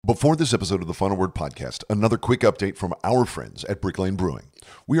Before this episode of the Final Word podcast, another quick update from our friends at Brick Lane Brewing.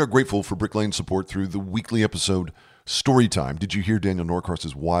 We are grateful for Brick Lane's support through the weekly episode Storytime. Did you hear Daniel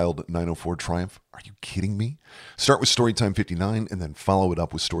Norcross's wild 904 triumph? Are you kidding me? Start with Storytime 59 and then follow it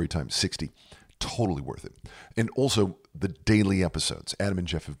up with Storytime 60. Totally worth it. And also the daily episodes. Adam and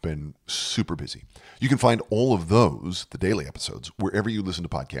Jeff have been super busy. You can find all of those, the daily episodes, wherever you listen to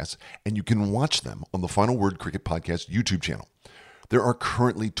podcasts, and you can watch them on the Final Word Cricket Podcast YouTube channel. There are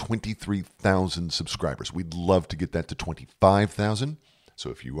currently 23,000 subscribers. We'd love to get that to 25,000. So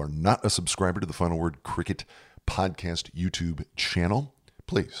if you are not a subscriber to the Final Word Cricket Podcast YouTube channel,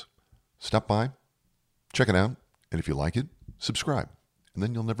 please stop by, check it out, and if you like it, subscribe, and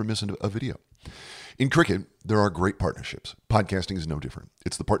then you'll never miss a video. In cricket, there are great partnerships. Podcasting is no different.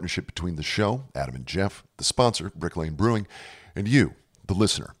 It's the partnership between the show, Adam and Jeff, the sponsor, Brick Lane Brewing, and you, the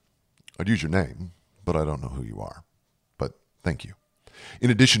listener. I'd use your name, but I don't know who you are. But thank you.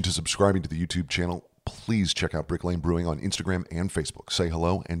 In addition to subscribing to the YouTube channel, please check out Brick Lane Brewing on Instagram and Facebook. Say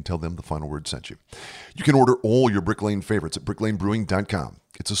hello and tell them the Final Word sent you. You can order all your Brick Lane favorites at bricklanebrewing.com.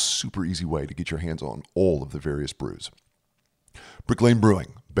 It's a super easy way to get your hands on all of the various brews. Brick Lane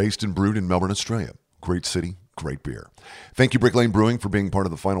Brewing, based and brewed in Melbourne, Australia. Great city, great beer. Thank you, Brick Lane Brewing, for being part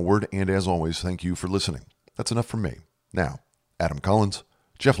of the Final Word, and as always, thank you for listening. That's enough from me. Now, Adam Collins,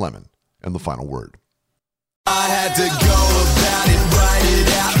 Jeff Lemon, and the Final Word. I had to go about it, write it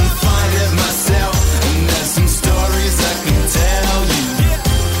out and find it myself. And there's some stories I can tell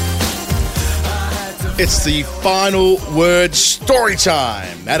you. It's the Final Word story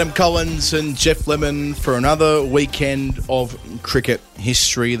time. Adam Collins and Jeff Lemon for another weekend of cricket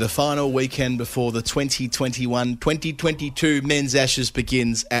history. The final weekend before the 2021-2022 Men's Ashes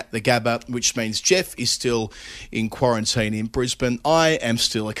begins at the Gabba, which means Jeff is still in quarantine in Brisbane. I am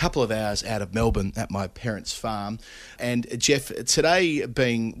still a couple of hours out of Melbourne at my parents' farm. And Jeff, today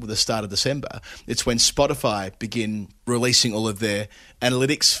being the start of December, it's when Spotify begin releasing all of their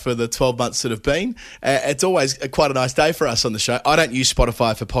analytics for the 12 months that have been. It's always quite a nice day for us on the show. I don't use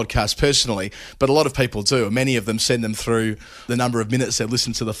Spotify for podcasts personally, but a lot of people do. Many of them send them through the number of minutes they've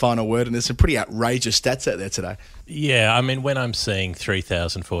listened to the Final Word, and there's some pretty outrageous stats out there today. Yeah, I mean, when I'm seeing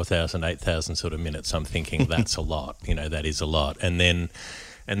 3,000, 4,000, 8,000 sort of minutes, I'm thinking that's a lot. That is a lot. And then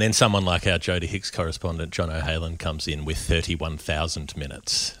someone like our Jodie Hicks correspondent, John O'Halan, comes in with 31,000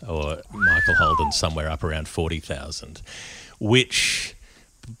 minutes, or Michael Holden somewhere up around 40,000, which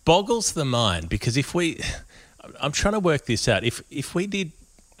boggles the mind because I'm trying to work this out. If we did,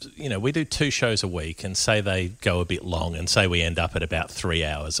 we do 2 shows a week and say they go a bit long and say we end up at about 3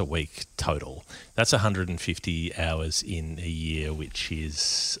 hours a week total, that's 150 hours in a year, which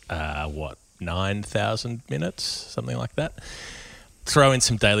is, 9,000 minutes, something like that. Throw in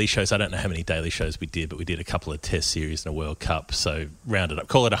some daily shows. I don't know how many daily shows we did, but we did a couple of test series and a World Cup. So round it up,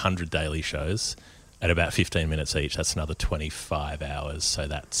 call it 100 daily shows at about 15 minutes each. That's another 25 hours. So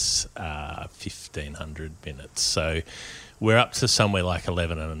that's 1,500 minutes. So we're up to somewhere like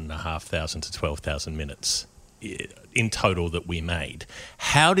 11,500 to 12,000 minutes in total that we made.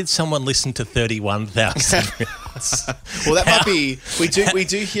 How did someone listen to 31,000 minutes? Well, that might be... We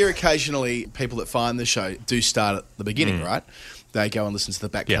do hear occasionally people that find the show do start at the beginning, right? They go and listen to the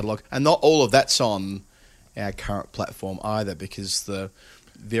back catalogue. And not all of that's on our current platform either, because the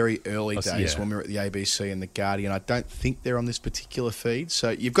very early days when we were at the ABC and the Guardian, I don't think they're on this particular feed. So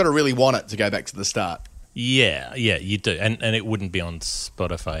you've got to really want it to go back to the start. Yeah, you do. And it wouldn't be on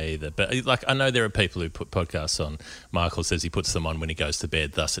Spotify either. But I know there are people who put podcasts on. Michael says he puts them on when he goes to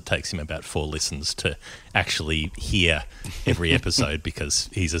bed. Thus, it takes him about 4 listens to actually hear every episode because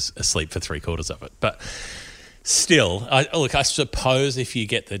he's asleep for 3/4 of it. But still, I suppose if you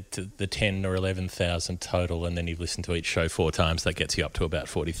get the 10 or 11,000 total and then you've listened to each show 4 times, that gets you up to about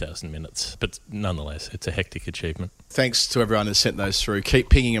 40,000 minutes. But nonetheless, it's a hectic achievement. Thanks to everyone who sent those through. Keep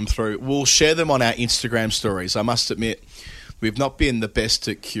pinging them through. We'll share them on our Instagram stories. I must admit, we've not been the best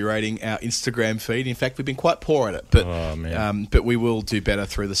at curating our Instagram feed. In fact, we've been quite poor at it. But we will do better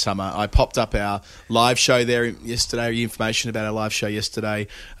through the summer. I popped up our live show there yesterday, information about our live show yesterday.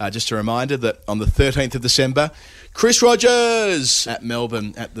 Just a reminder that on the 13th of December, Chris Rogers at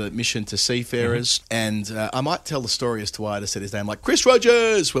Melbourne at the Mission to Seafarers. And I might tell the story as to why I just said his name like Chris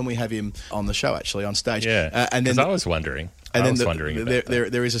Rogers when we have him on the show, actually, on stage. Yeah, because I was wondering. About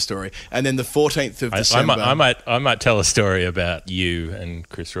there is a story. And then the 14th of December... I might tell a story about you and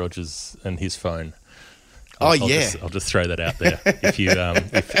Chris Rogers and his phone. I'll just throw that out there. If you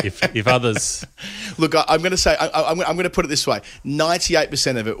if others look, I'm going to say I'm going to put it this way: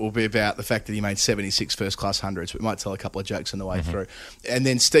 98% of it will be about the fact that he made 76 first class hundreds. We might tell a couple of jokes on the way through. And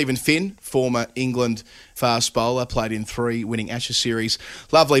then Stephen Finn, former England fast bowler, played in 3 winning Ashes series.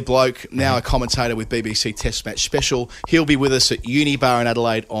 Lovely bloke, now a commentator with BBC Test Match Special. He'll be with us at Unibar in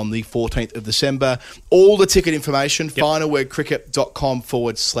Adelaide on the 14th of December. All the ticket information,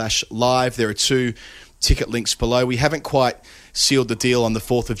 finalwordcricket.com/live. There are 2 ticket links below. We haven't quite sealed the deal on the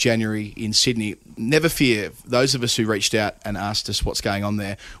 4th of January in Sydney. Never fear, those of us who reached out and asked us what's going on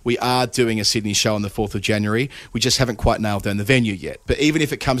there, we are doing a Sydney show on the 4th of January. We just haven't quite nailed down the venue yet. But even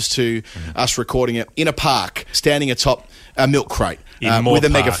if it comes to us recording it in a park, standing atop a milk crate with a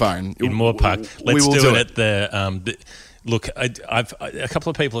megaphone. In Moore Park. Let's do it at the... Look, a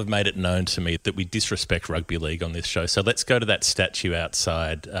couple of people have made it known to me that we disrespect rugby league on this show. So let's go to that statue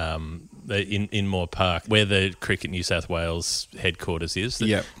outside in Moore Park, where the Cricket New South Wales headquarters is.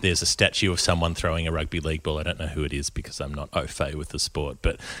 There's a statue of someone throwing a rugby league ball. I don't know who it is because I'm not au fait with the sport.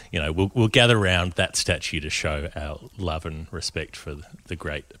 But, we'll gather around that statue to show our love and respect for the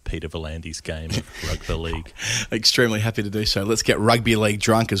great Peter Volandi's game of rugby league. Extremely happy to do so. Let's get rugby league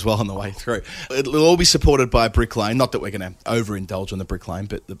drunk as well on the way through. It'll all be supported by Brick Lane. Not that we're going to overindulge on the Brick Lane,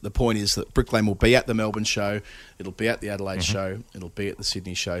 but the point is that Brick Lane will be at the Melbourne show, it'll be at the Adelaide show, it'll be at the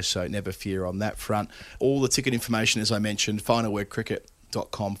Sydney show, so never fear on that front. All the ticket information, as I mentioned,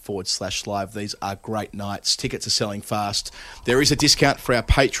 finalwordcricket.com/live. These are great nights. Tickets are selling fast. There is a discount for our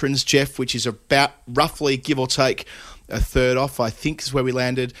patrons, Jeff, which is about roughly, give or take, a third off, I think is where we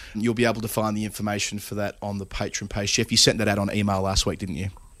landed. You'll be able to find the information for that on the Patreon page. Jeff, you sent that out on email last week, didn't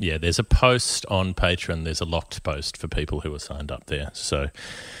you? Yeah, there's a post on Patreon. There's a locked post for people who are signed up there. So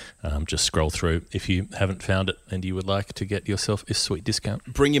just scroll through if you haven't found it and you would like to get yourself a sweet discount.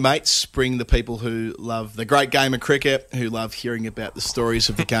 Bring your mates. Bring the people who love the great game of cricket, who love hearing about the stories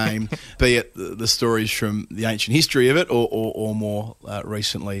of the game, be it the stories from the ancient history of it or more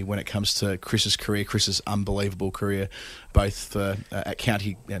recently when it comes to Chris's career, Chris's unbelievable career, both at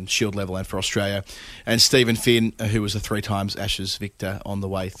county and shield level and for Australia, and Stephen Finn, who was a 3 times Ashes victor on the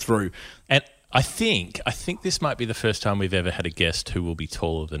way through. And I think this might be the first time we've ever had a guest who will be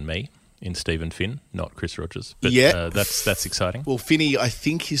taller than me in Stephen Finn, not Chris Rogers. But that's exciting. Well, Finney, I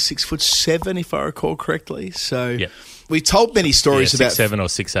think he's 6'7", if I recall correctly. So we told many stories about 6'7" or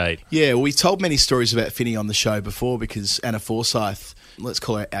 6'8". Yeah, we told many stories about Finney on the show before because Anna Forsyth, let's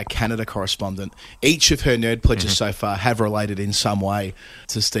call her our Canada correspondent, each of her nerd pledges so far have related in some way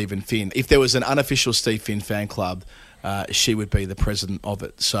to Stephen Finn. If there was an unofficial Steve Finn fan club, she would be the president of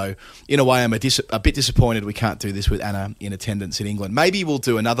it. So in a way, I'm a bit disappointed we can't do this with Anna in attendance in England. Maybe we'll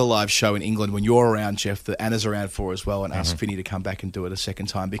do another live show in England when you're around, Jeff, that Anna's around for as well, and ask Finney to come back and do it a second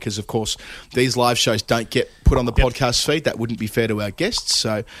time because, of course, these live shows don't get put on the podcast feed. That wouldn't be fair to our guests.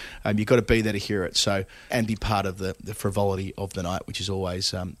 So you've got to be there to hear it and be part of the frivolity of the night, which is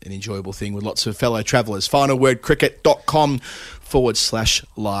always an enjoyable thing with lots of fellow travellers.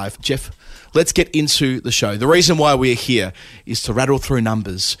 finalwordcricket.com/live. Jeff, let's get into the show. The reason why we're here is to rattle through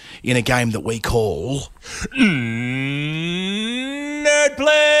numbers in a game that we call... Nerd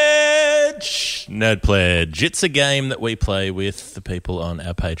Pledge! Nerd Pledge. It's a game that we play with the people on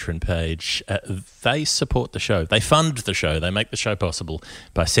our Patreon page. They support the show. They fund the show. They make the show possible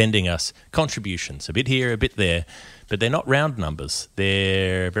by sending us contributions, a bit here, a bit there. But they're not round numbers.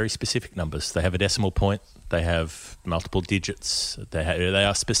 They're very specific numbers. They have a decimal point. They have multiple digits. They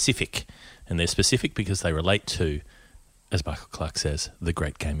are specific. And they're specific because they relate to, as Michael Clark says, the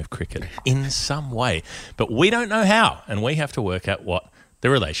great game of cricket in some way. But we don't know how, and we have to work out what the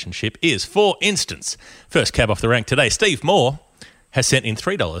relationship is. For instance, first cab off the rank today, Steve Moore has sent in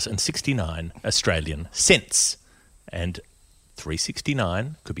 $3.69 Australian cents. And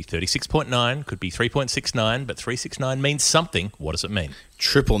 369 could be 36.9, could be 3.69, but 369 means something. What does it mean?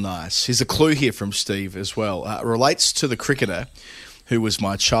 Triple nice. Here's a clue here from Steve as well. It relates to the cricketer who was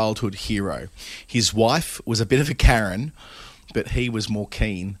my childhood hero. His wife was a bit of a Karen, but he was more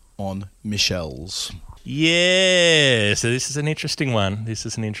keen on Michelle's. Yeah, so this is an interesting one.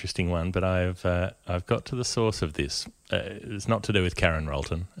 But I've got to the source of this. It's not to do with Karen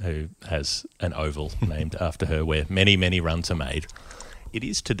Rolton, who has an oval named after her where many, many runs are made. It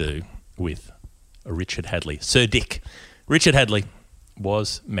is to do with Richard Hadley, Sir Dick. Richard Hadley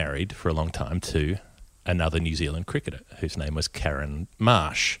was married for a long time to another New Zealand cricketer whose name was Karen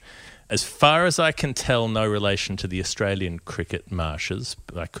Marsh. As far as I can tell, no relation to the Australian cricket Marshes.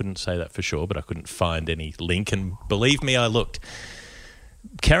 I couldn't say that for sure, but I couldn't find any link, and believe me, I looked.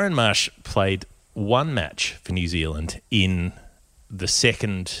 Karen Marsh played one match for New Zealand in the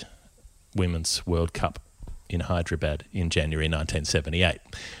second Women's World Cup in Hyderabad in January 1978.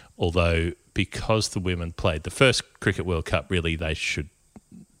 Although, because the women played the first Cricket World Cup, really they should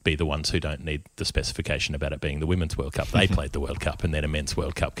be the ones who don't need the specification about it being the Women's World Cup. They played the World Cup, and then a Men's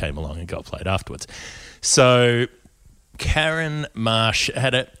World Cup came along and got played afterwards. So Karen Marsh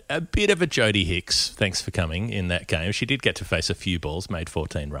had a bit of a Jodie Hicks, thanks for coming, in that game. She did get to face a few balls, made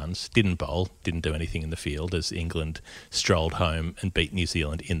 14 runs, didn't bowl, didn't do anything in the field as England strolled home and beat New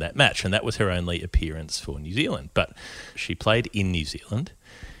Zealand in that match. And that was her only appearance for New Zealand. But she played in New Zealand,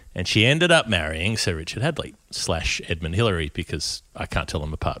 and she ended up marrying Sir Richard Hadlee / Edmund Hillary, because I can't tell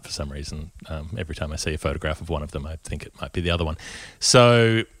them apart for some reason. Every time I see a photograph of one of them, I think it might be the other one.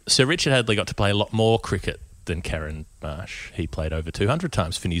 So Sir Richard Hadlee got to play a lot more cricket than Karen Marsh. He played over 200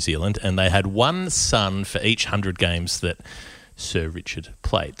 times for New Zealand, and they had one son for each 100 games that Sir Richard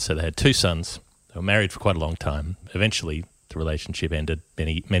played. So they had two sons. They were married for quite a long time. Eventually, the relationship ended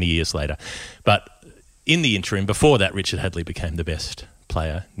many years later. But in the interim, before that, Richard Hadlee became the best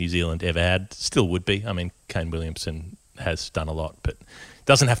player New Zealand ever had. Still would be. I mean, Kane Williamson has done a lot, but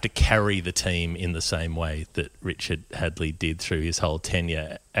doesn't have to carry the team in the same way that Richard Hadlee did through his whole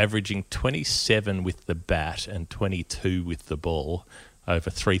tenure, averaging 27 with the bat and 22 with the ball, over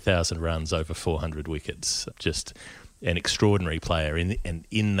 3,000 runs, over 400 wickets. Just an extraordinary player. And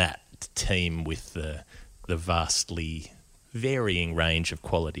in that team with the vastly varying range of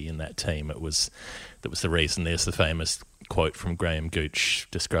quality in that team, that was the reason. There's the famous quote from Graham Gooch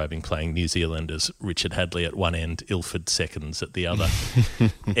describing playing New Zealand as Richard Hadlee at one end, Ilford seconds at the other.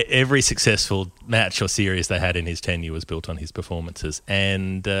 Every successful match or series they had in his tenure was built on his performances.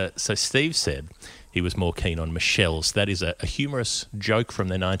 And so Steve said he was more keen on Michelle's. That is a humorous joke from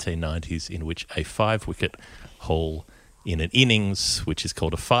the 1990s in which a 5-wicket haul in an innings, which is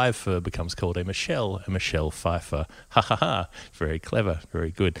called a fifer, becomes called a Michelle fifer. Ha ha ha. Very clever, very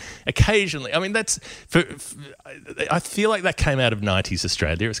good. Occasionally, I mean, I feel like that came out of 90s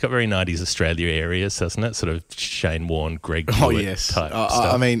Australia. It's got very 90s Australia areas, doesn't it? Sort of Shane Warne, Greg Hewitt type stuff.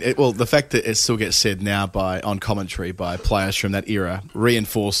 I mean, the fact that it still gets said now on commentary by players from that era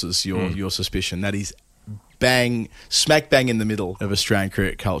reinforces your suspicion. That is smack bang in the middle of Australian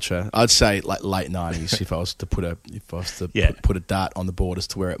cricket culture. I'd say like late 90s if I was to put a dart on the board as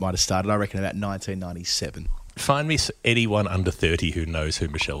to where it might have started. I reckon about 1997. Find me anyone under 30 who knows who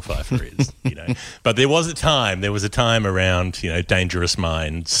Michelle Pfeiffer is, you know. But there was a time around, you know, Dangerous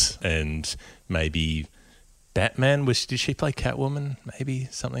Minds and maybe Batman. Did she play Catwoman? Maybe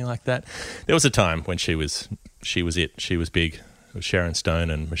something like that. There was a time when she was it. She was big. It was Sharon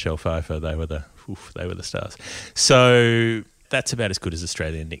Stone and Michelle Pfeiffer. They were the stars. So that's about as good as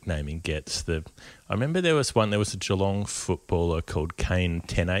Australian nicknaming gets. I remember there was a Geelong footballer called Kane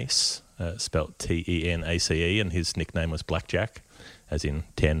Tenace, spelt Tenace, and his nickname was Blackjack, as in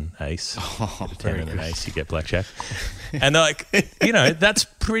 10 ace. 10 and an ace, you get Blackjack. And that's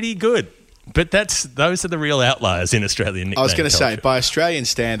pretty good. But those are the real outliers in Australian nickname. I was going to culture. say, by Australian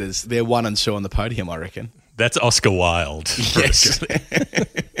standards, they're 1 and 2 on the podium, I reckon. That's Oscar Wilde. Yes.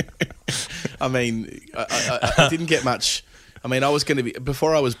 I mean, I didn't get much. I mean,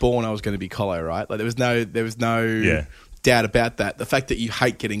 before I was born, I was going to be Colo, right? Like there was no doubt about that. The fact that you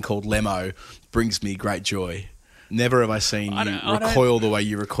hate getting called Lemo brings me great joy. Never have I seen you recoil the way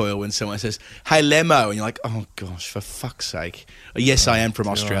you recoil when someone says, "Hey, Lemo," and you're like, "Oh gosh, for fuck's sake!" Yes, I am from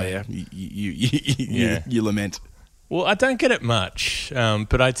Australia. You lament. Well, I don't get it much,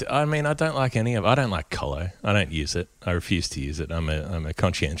 but I mean, I don't like any of it. I don't like Colo. I don't use it. I refuse to use it. I'm a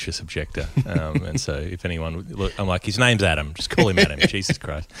conscientious objector. And so if anyone... Look, I'm like, his name's Adam. Just call him Adam. Jesus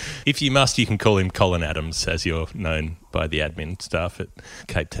Christ. If you must, you can call him Colin Adams, as you're known by the admin staff at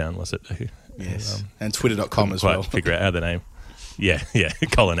Cape Town, was it? Yes. And Twitter.com as well. Figure out how the name... Yeah,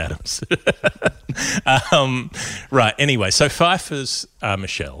 Colin Adams. Right. Anyway, so Pfeiffers are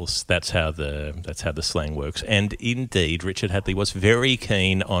Michelle's. That's how the slang works. And indeed, Richard Hadlee was very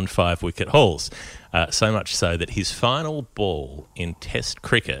keen on 5-wicket hauls. So much so that his final ball in Test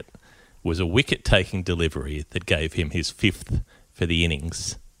cricket was a wicket-taking delivery that gave him his 5th for the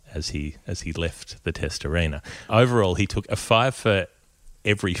innings as he left the Test arena. Overall, he took a 5 for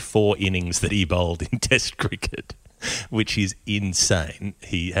every 4 innings that he bowled in Test cricket, which is insane.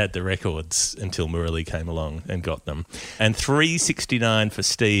 He had the records until Murali came along and got them. And 369 for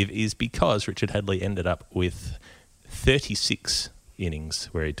Steve is because Richard Hadlee ended up with 36 innings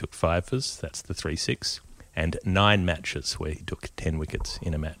where he took 5s, that's the 3-6, and 9 matches where he took 10 wickets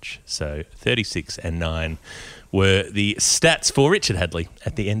in a match. So 36 and 9 were the stats for Richard Hadlee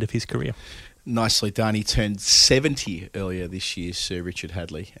at the end of his career. Nicely done. He turned 70 earlier this year, Sir Richard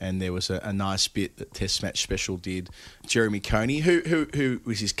Hadley, and there was a nice bit that Test Match Special did. Jeremy Coney, who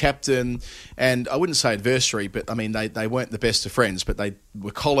was his captain, and I wouldn't say adversary, but I mean they weren't the best of friends, but they were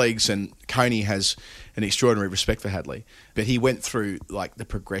colleagues, and Coney has an extraordinary respect for Hadley. But he went through like the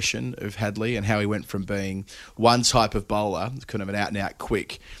progression of Hadley and how he went from being one type of bowler, kind of an out-and-out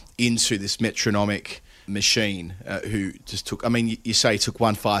quick, into this metronomic machine who just took, I mean, you say he took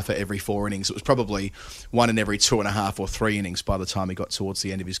 1 5 for every 4 innings. It was probably 1 in every 2.5 or 3 innings by the time he got towards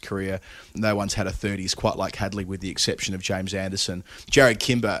the end of his career. No one's had a 30s quite like Hadley, with the exception of James Anderson. Jared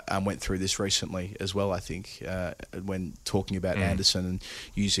Kimber went through this recently as well, I think, when talking about Anderson and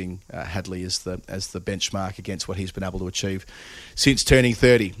using Hadley as the benchmark against what he's been able to achieve since turning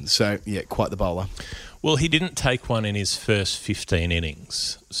 30. So, yeah, quite the bowler. Well, he didn't take one in his first 15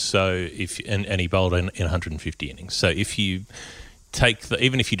 innings, so and he bowled in 150 innings. So if you take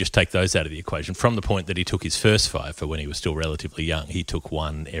even if you just take those out of the equation, from the point that he took his first 5 for when he was still relatively young, he took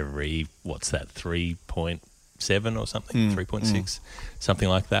one every 3.7 or something, 3.6, something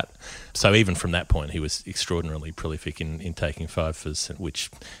like that. So even from that point, he was extraordinarily prolific in taking 5s, which,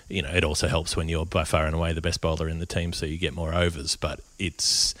 you know, it also helps when you're by far and away the best bowler in the team, so you get more overs. But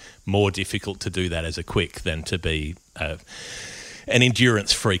it's more difficult to do that as a quick than to be an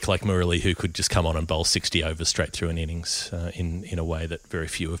endurance freak like Murali, who could just come on and bowl 60 overs straight through an innings in a way that very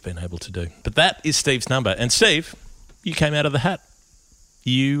few have been able to do. But that is Steve's number. And Steve, you came out of the hat.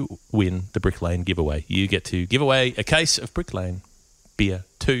 You win the Brick Lane giveaway. You get to give away a case of Brick Lane beer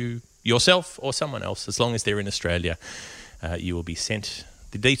to yourself or someone else, as long as they're in Australia. You will be sent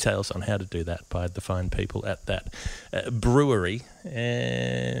the details on how to do that by the fine people at that brewery.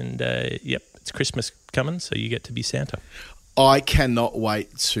 And, it's Christmas coming, so you get to be Santa. I cannot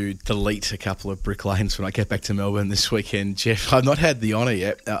wait to delete a couple of Brick Lanes when I get back to Melbourne this weekend, Jeff. I've not had the honour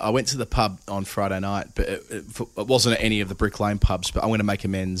yet. I went to the pub on Friday night, but it wasn't at any of the Brick Lane pubs, but I'm going to make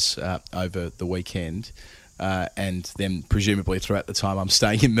amends over the weekend. And then presumably throughout the time I'm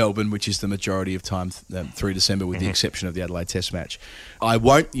staying in Melbourne, which is the majority of time through December, with the exception of the Adelaide Test match. I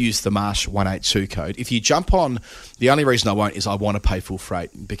won't use the Marsh 182 code. If you jump on, the only reason I won't is I want to pay full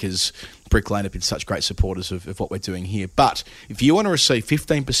freight, because Brick Lane have been such great supporters of what we're doing here. But if you want to receive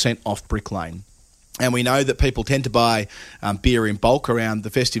 15% off Brick Lane, and we know that people tend to buy beer in bulk around the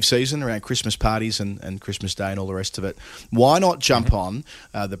festive season, around Christmas parties and Christmas Day and all the rest of it, why not jump on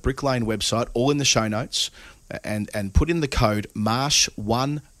the Brick Lane website, all in the show notes, and put in the code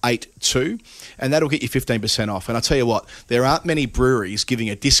MARSH182, and that'll get you 15% off. And I tell you what, there aren't many breweries giving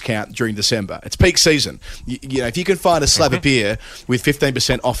a discount during December. It's peak season. You know, if you can find a slab of beer with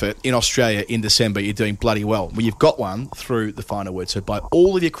 15% off it in Australia in December, you're doing bloody well. Well, you've got one through the Final Word. So buy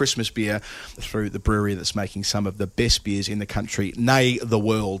all of your Christmas beer through the brewery that's making some of the best beers in the country, nay, the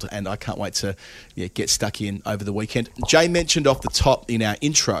world. And I can't wait to get stuck in over the weekend. Jay mentioned off the top in our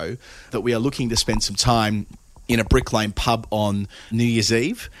intro that we are looking to spend some time in a Brick Lane pub on New Year's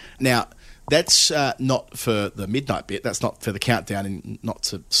Eve. Now, that's not for the midnight bit. That's not for the countdown and not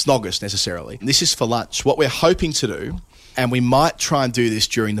to snog us necessarily. This is for lunch. What we're hoping to do, and we might try and do this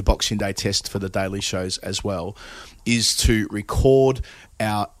during the Boxing Day test for the daily shows as well, is to record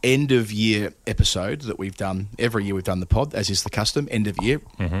our end-of-year episode that we've done. Every year we've done the pod, as is the custom, end of year.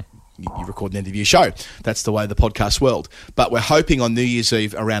 You record an end-of-year show. That's the way of the podcast world. But we're hoping on New Year's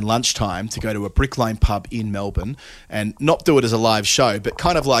Eve around lunchtime to go to a Brick Lane pub in Melbourne and not do it as a live show, but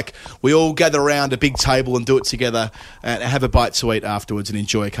kind of like we all gather around a big table and do it together and have a bite to eat afterwards and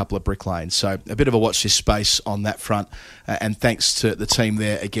enjoy a couple of Brick Lanes. So a bit of a watch this space on that front. And thanks to the team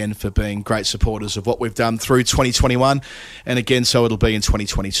there again for being great supporters of what we've done through 2021. And again, so it'll be in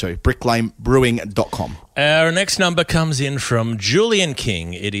 2022. BrickLaneBrewing.com. Our next number comes in from Julian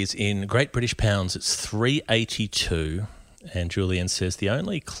King. It is in Great British Pounds. It's 382. And Julian says the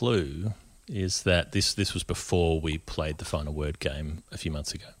only clue is that this was before we played the Final Word game a few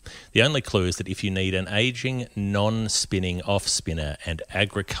months ago. The only clue is that if you need an ageing, non-spinning off-spinner and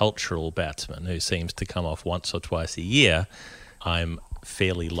agricultural batsman who seems to come off once or twice a year, I'm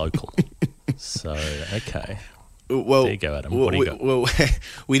fairly local. So, okay. Well, there you go, Adam. What do you got? Well,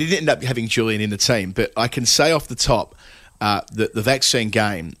 we didn't end up having Julian in the team, but I can say off the top that the vaccine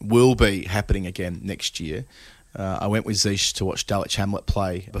game will be happening again next year. I went with Zish to watch Dulwich Hamlet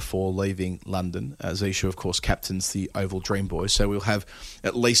play before leaving London. Zish, of course, captains the Oval Dream Boys, so we'll have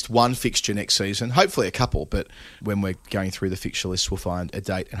at least one fixture next season, hopefully a couple, but when we're going through the fixture list, we'll find a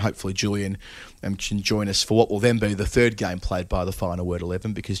date, and hopefully Julian can join us for what will then be the third game played by the Final Word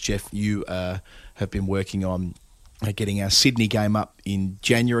 11, because, Jeff, you have been working on getting our Sydney game up in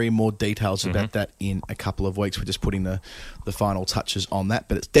January. More details about that in a couple of weeks. We're just putting the final touches on that,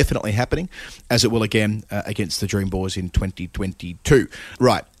 but it's definitely happening, as it will again against the Dream Boys in 2022.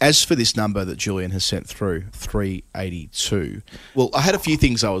 Right, as for this number that Julian has sent through, 382, well, I had a few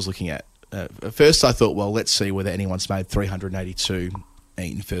things I was looking at. First, I thought, well, let's see whether anyone's made 382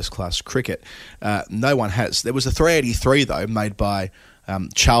 in first-class cricket. No one has. There was a 383, though, made by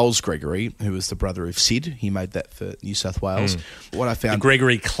Charles Gregory, who was the brother of Sid. He made that for New South Wales. What I found... The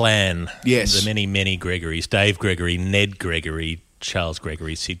Gregory clan. Yes. The many, many Gregorys. Dave Gregory, Ned Gregory, Charles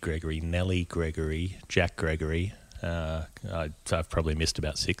Gregory, Sid Gregory, Nellie Gregory, Jack Gregory. I've probably missed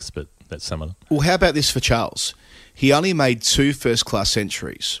about 6, but that's some of them. Well, how about this for Charles? He only made 2 first-class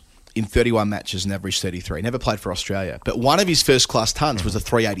centuries in 31 matches and averaged 33. Never played for Australia. But one of his first-class tons was a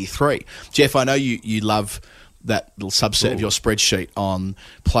 383. Jeff, I know you love that little subset of your spreadsheet on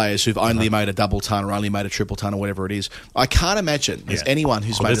players who've only made a double ton or only made a triple ton or whatever it is. I can't imagine there's anyone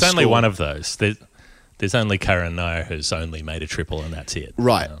who's made a score. There's only one of those. There's only Karan Nair who's only made a triple and that's it.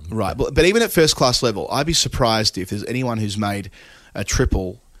 Right, right. But even at first-class level, I'd be surprised if there's anyone who's made a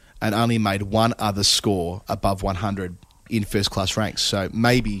triple and only made one other score above 100 in first-class ranks. So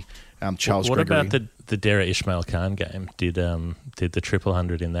maybe Charles Gregory. What about the Dera Ismail Khan game? Did the triple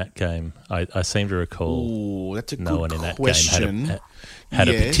hundred in that game? I seem to recall that's a no good one in that question. game had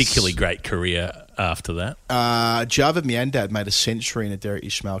a particularly great career after that. Javed Miandad made a century in a Dera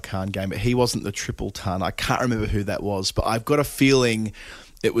Ismail Khan game, but he wasn't the triple ton. I can't remember who that was, but I've got a feeling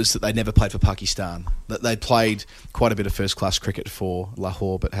it was that they never played for Pakistan. That they played quite a bit of first-class cricket for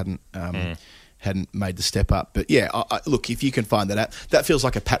Lahore, but hadn't made the step up. But yeah, look, if you can find that out, that feels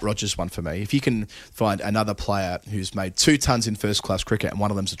like a Pat Rogers one for me. If you can find another player who's made 2 tons in first-class cricket and one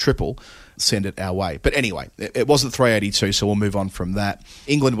of them's a triple, send it our way. But anyway, it wasn't 382, so we'll move on from that.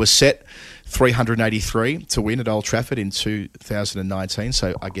 England was set 383 to win at Old Trafford in 2019,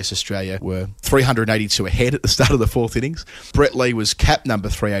 so I guess Australia were 382 ahead at the start of the 4th innings. Brett Lee was cap number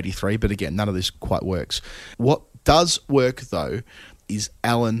 383, but again, none of this quite works. What does work, though, is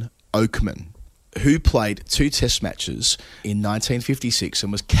Alan Oakman, who played 2 test matches in 1956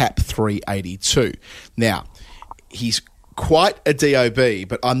 and was cap 382. Now, he's quite a DOB,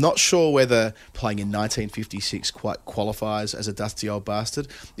 but I'm not sure whether playing in 1956 quite qualifies as a dusty old bastard.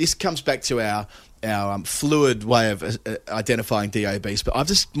 This comes back to our fluid way of identifying DOBs,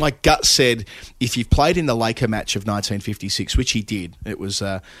 but my gut said if you've played in the Laker match of 1956, which he did, it was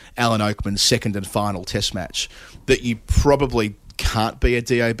Alan Oakman's second and final test match, that you probably can't be a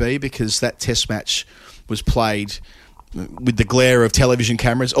DOB because that test match was played with the glare of television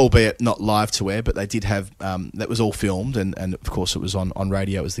cameras, albeit not live to air, but they did have that was all filmed, and of course it was on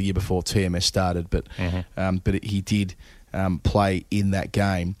radio. It was the year before TMS started, but he did play in that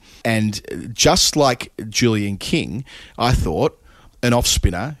game. And just like Julian King, I thought an off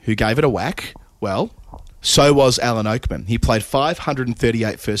spinner who gave it a whack, well, so was Alan Oakman. He played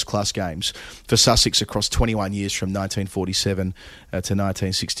 538 first-class games for Sussex across 21 years from 1947 to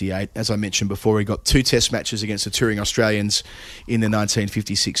 1968. As I mentioned before, he got 2 test matches against the touring Australians in the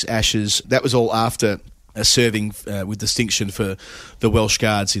 1956 Ashes. That was all after serving with distinction for the Welsh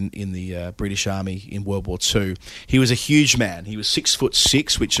Guards in the British Army in World War II. He was a huge man. He was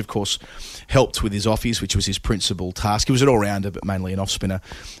 6'6", which of course helped with his offies, which was his principal task. He was an all-rounder, but mainly an off-spinner,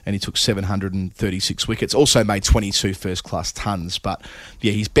 and he took 736 wickets. Also made 22 first-class tons, but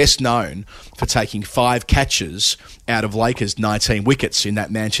yeah, he's best known for taking 5 catches out of Lakers' 19 wickets in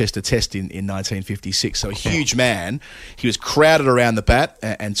that Manchester Test in 1956. So a huge man. He was crowded around the bat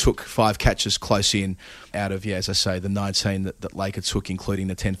and took 5 catches close in out of, as I say, the 19 that Laker took, including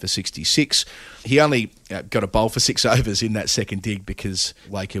the 10 for 66. He only got a bowl for 6 overs in that second dig because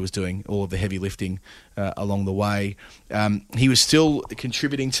Laker was doing all of the heavy lifting along the way. He was still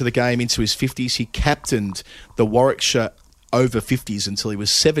contributing to the game into his 50s. He captained the Warwickshire over 50s until he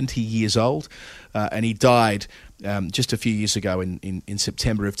was 70 years old, and he died just a few years ago in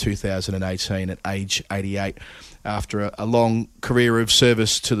September of 2018 at age 88 after a long career of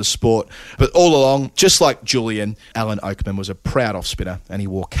service to the sport. But all along, just like Julian, Alan Oakman was a proud off-spinner and he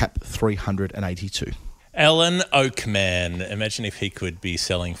wore cap 382. Alan Oakman. Imagine if he could be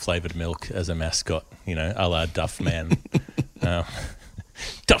selling flavoured milk as a mascot, a la Duffman.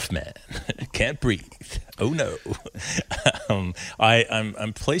 Duffman, can't breathe. Oh no.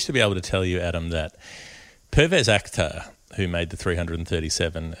 I'm pleased to be able to tell you, Adam, that Pervez Akhtar, who made the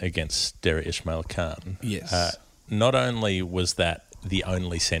 337 against Dera Ismail Khan, yes. Not only was that the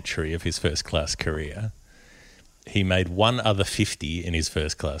only century of his first-class career, he made one other 50 in his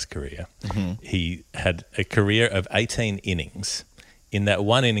first-class career. Mm-hmm. He had a career of 18 innings In that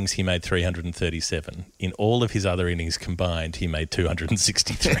one innings, he made 337. In all of his other innings combined, he made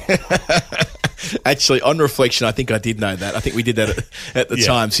 263. Actually, on reflection, I think I did know that. I think we did that at the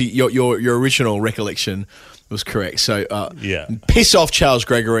time. So your original recollection was correct. So piss off, Charles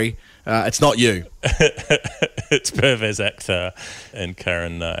Gregory. It's not you. It's Pervez Akhtar and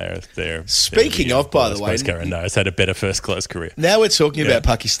Karen Nair. Speaking of, by the way, Karen Nair's had a better first class career. Now we're talking about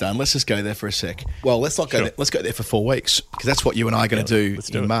Pakistan. Let's just go there for a sec. Well, let's not go there. Let's go there for 4 weeks because that's what you and I are going to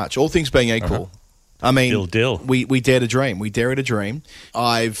do in March. All things being equal. I mean, we dare to dream. We dare to dream.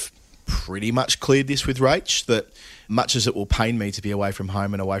 I've pretty much cleared this with Rach that much as it will pain me to be away from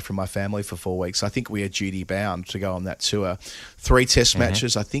home and away from my family for 4 weeks, I think we are duty bound to go on that tour. 3 test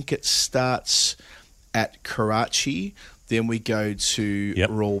matches. I think it starts at Karachi. Then we go to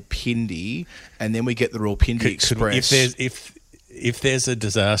Rawalpindi, and then we get the Rawalpindi Express. If there's a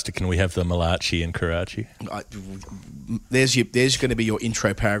disaster, can we have the Malachi in Karachi? There's going to be your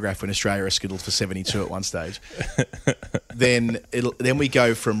intro paragraph when Australia are skittled for 72 at one stage. Then we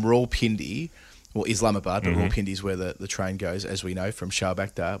go from Rawalpindi, well, Islamabad, but Rawalpindi is where the train goes, as we know, from Shah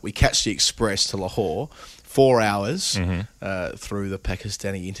Baghdad. We catch the express to Lahore, 4 hours through the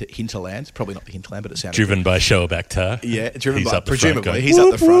Pakistani hinterland. Probably not the hinterland, but it sounded driven by Shah Baghdad. Yeah, presumably he's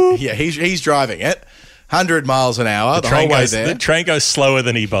up the front. Yeah, he's driving it, 100 miles an hour the whole way there. The train goes slower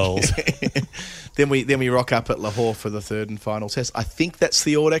than he bowls. Then we rock up at Lahore for the 3rd and final test. I think that's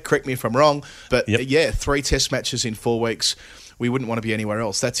the order. Correct me if I'm wrong, but 3 test matches in 4 weeks. We wouldn't want to be anywhere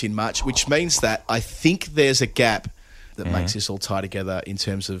else. That's in March, which means that I think there's a gap that makes this all tie together in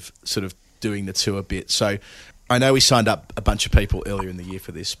terms of sort of doing the tour bit. So I know we signed up a bunch of people earlier in the year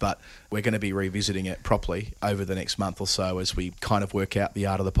for this, but we're going to be revisiting it properly over the next month or so as we kind of work out the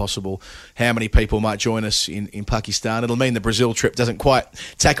art of the possible, how many people might join us in Pakistan. It'll mean the Brazil trip doesn't quite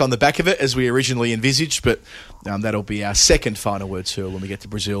tack on the back of it as we originally envisaged, but that'll be our second final word tour when we get to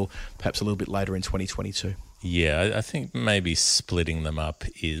Brazil, perhaps a little bit later in 2022. Yeah, I think maybe splitting them up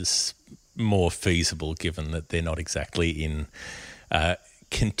is more feasible given that they're not exactly in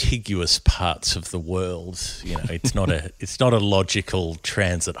contiguous parts of the world. You know, it's not a logical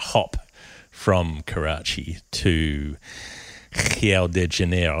transit hop from Karachi to Rio de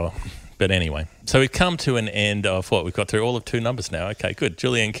Janeiro. But anyway, so we've come to an end of what? We've got through all of 2 numbers now. Okay, good.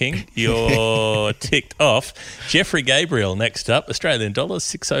 Julian King, you're ticked off. Jeffrey Gabriel next up, Australian dollars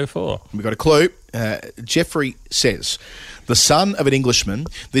 604. We've got a clue. Jeffrey says, the son of an Englishman,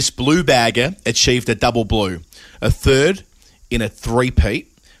 this blue bagger achieved a double blue, a third in a three-peat.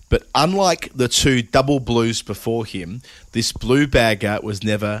 But unlike the 2 double blues before him, this blue bagger was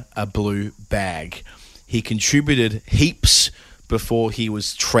never a blue bag. He contributed heaps before he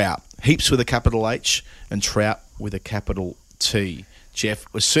was Trout. Heaps with a capital H and Trout with a capital T. Jeff,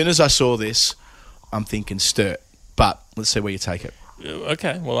 as soon as I saw this, I'm thinking Sturt. But let's see where you take it.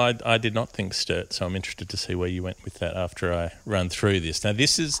 Okay, well, I did not think Sturt, so I'm interested to see where you went with that after I run through this. Now,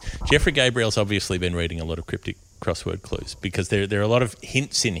 this is... Jeffrey Gabriel's obviously been reading a lot of cryptic crossword clues because there are a lot of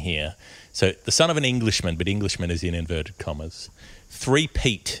hints in here. So, the son of an Englishman, but Englishman is in inverted commas.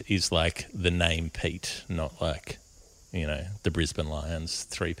 3-peat is like the name Pete, not like... you know, the Brisbane Lions,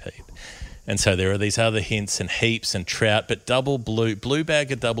 3-peat. And so there are these other hints and heaps and Trout, but double blue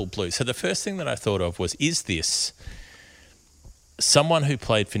bagger, double blue. So the first thing that I thought of was, is this someone who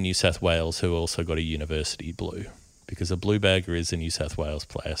played for New South Wales who also got a university blue? Because a blue bagger is a New South Wales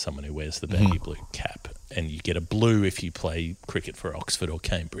player, someone who wears the baggy blue cap. And you get a blue if you play cricket for Oxford or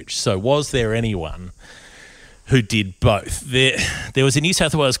Cambridge. So was there anyone who did both? There was a New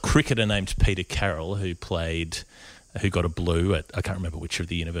South Wales cricketer named Peter Carroll who got a blue at, I can't remember which of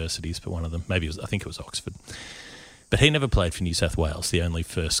the universities, but one of them, I think it was Oxford. But he never played for New South Wales. The only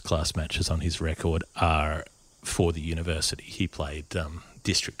first-class matches on his record are for the university. He played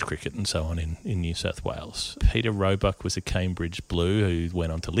district cricket and so on in New South Wales. Peter Roebuck was a Cambridge Blue who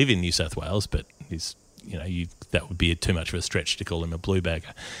went on to live in New South Wales, but that would be too much of a stretch to call him a blue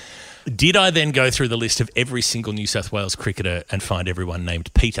bagger. Did I then go through the list of every single New South Wales cricketer and find everyone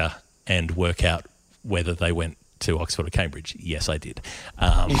named Peter and work out whether they went to Oxford or Cambridge? Yes, I did.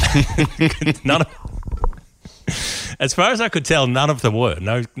 As far as I could tell, none of them were.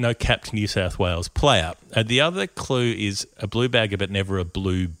 No capped New South Wales player. The other clue is a blue bagger, but never a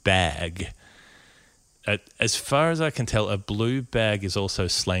blue bag. As far as I can tell, a blue bag is also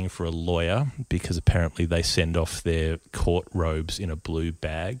slang for a lawyer because apparently they send off their court robes in a blue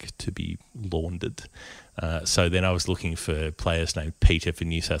bag to be laundered. So then I was looking for players named Peter for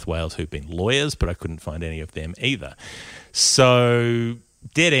New South Wales who've been lawyers, but I couldn't find any of them either. So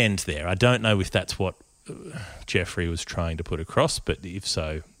dead end there. I don't know if that's what Jeffrey was trying to put across, but if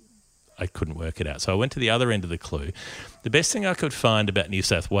so, I couldn't work it out. So I went to the other end of the clue. The best thing I could find about New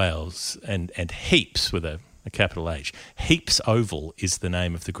South Wales and Heaps with a capital H, Heaps Oval is the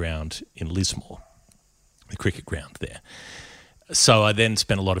name of the ground in Lismore, the cricket ground there. So I then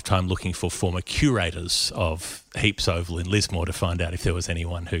spent a lot of time looking for former curators of Heaps Oval in Lismore to find out if there was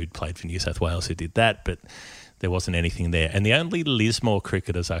anyone who'd played for New South Wales who did that, but there wasn't anything there. And the only Lismore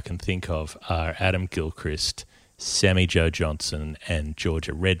cricketers I can think of are Adam Gilchrist, Sammy Joe Johnson and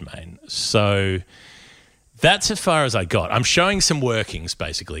Georgia Redmayne. So that's as far as I got. I'm showing some workings,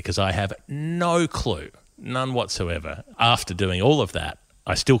 basically, because I have no clue, none whatsoever. After doing all of that,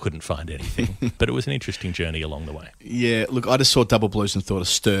 I still couldn't find anything, but it was an interesting journey along the way. Yeah, look, I just saw double blues and thought of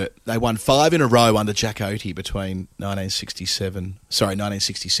Sturt. They won 5 in a row under Jack Oatey between 1966 and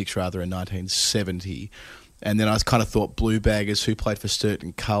 1970. And then I kind of thought Blue Baggers, who played for Sturt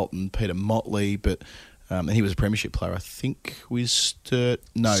and Carlton, Peter Motley, but and he was a premiership player, I think, with Sturt.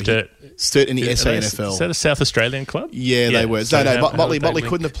 No, Sturt in the SANFL. Is that a South Australian club? Yeah, they were. No, Motley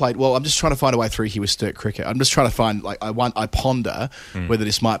couldn't have played. Well, I'm just trying to find a way through here with Sturt cricket. I'm just trying to find, I ponder whether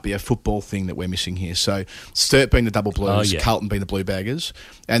this might be a football thing that we're missing here. So Sturt being the Double Blues, Carlton being the Blue Baggers,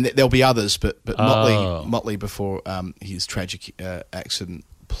 and there'll be others, but Motley before his tragic accident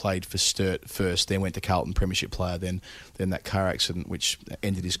played for Sturt first, then went to Carlton, premiership player, then that car accident which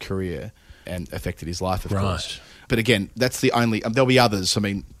ended his career and affected his life, of course. But again, that's the only... there'll be others. I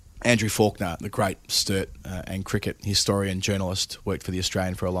mean, Andrew Faulkner, the great Sturt and cricket historian, journalist, worked for The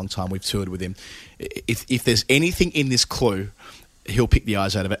Australian for a long time. We've toured with him. If there's anything in this clue, he'll pick the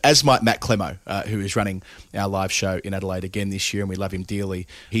eyes out of it, as might Matt Clemo, who is running our live show in Adelaide again this year, and we love him dearly.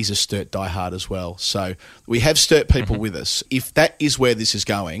 He's a Sturt diehard as well. So we have Sturt people with us. If that is where this is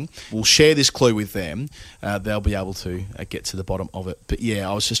going, we'll share this clue with them. They'll be able to get to the bottom of it. But yeah,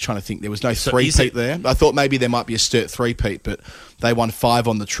 I was just trying to think. There was no three-peat there. I thought maybe there might be a Sturt three-peat, but they won 5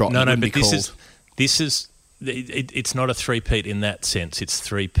 on the trot. No, but this is... It's not a three-peat in that sense. It's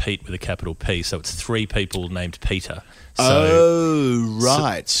three-peat with a capital P, so it's 3 people named Peter.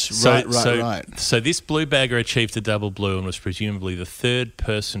 Right. So this blue bagger achieved a double blue and was presumably the 3rd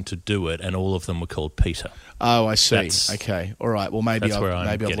person to do it, and all of them were called Peter. Oh, I see. Okay, all right. Well, maybe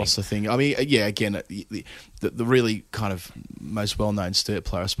I've lost the thing. I mean, yeah. Again, the really kind of most well-known Sturt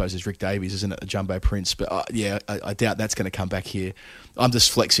player, I suppose, is Rick Davies, isn't it? A Jumbo Prince. But I doubt that's going to come back here. I'm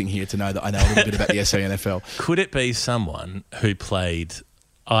just flexing here to know that I know a little bit about the SANFL. Could it be someone who played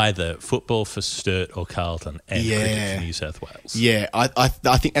either football for Sturt or Carlton and cricket for New South Wales? Yeah, I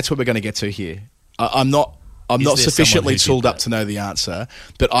think that's what we're going to get to here. I'm not sufficiently tooled up to know the answer,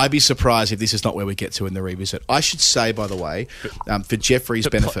 but I'd be surprised if this is not where we get to in the revisit. I should say, by the way, for Jeffrey's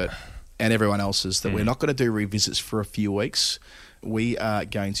benefit and everyone else's, that we're not going to do revisits for a few weeks. We are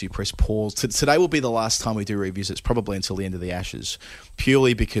going to press pause. Today will be the last time we do revisits, probably until the end of the Ashes,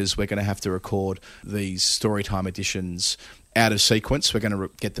 purely because we're going to have to record these Storytime editions out of sequence. We're going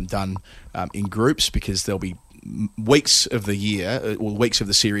to get them done in groups because there'll be weeks of the year, or weeks of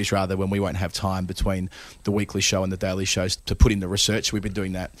the series rather, when we won't have time between the weekly show and the daily shows to put in the research. We've been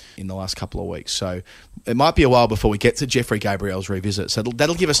doing that in the last couple of weeks. So it might be a while before we get to Jeffrey Gabriel's revisit. So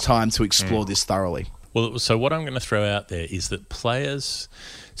that'll give us time to explore this thoroughly. Well, so what I'm going to throw out there is that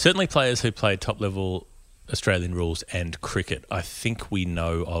certainly players who played top-level Australian rules and cricket, I think we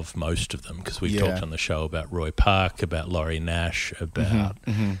know of most of them because we've talked on the show about Roy Park, about Laurie Nash, about,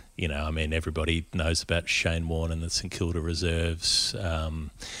 everybody knows about Shane Warne and the St Kilda Reserves.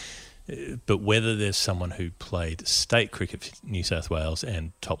 But whether there's someone who played state cricket for New South Wales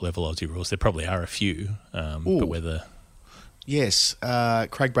and top-level Aussie rules, there probably are a few, but whether... Yes,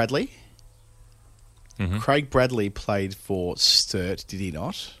 Craig Bradley. Mm-hmm. Craig Bradley played for Sturt, did he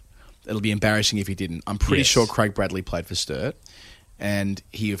not? It'll be embarrassing if he didn't. I'm pretty sure Craig Bradley played for Sturt, and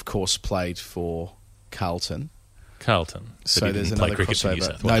he, of course, played for Carlton. So there's another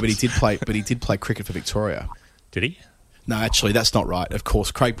crossover. No, but he did play cricket for Victoria. Did he? No, actually, that's not right. Of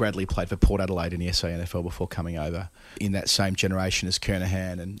course, Craig Bradley played for Port Adelaide in the SANFL before coming over in that same generation as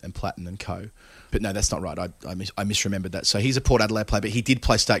Kernahan and Platten and co. But no, that's not right. I misremembered that. So he's a Port Adelaide player, but he did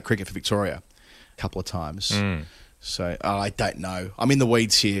play state cricket for Victoria a couple of times. So I don't know. I'm in the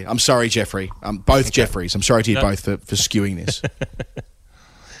weeds here. I'm sorry, Jeffrey. Both Jeffreys. I'm sorry to you both for skewing this.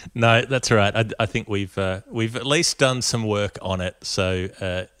 No, that's all right. I think we've at least done some work on it. So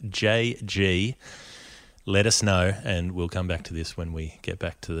JG, let us know, and we'll come back to this when we get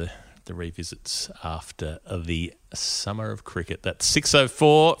back to the revisits after the summer of cricket. That's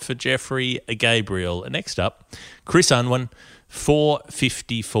 6:04 for Jeffrey Gabriel. Next up, Chris Unwin,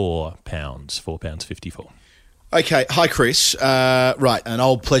 £4.54. £4.54. Okay, hi Chris. Right, an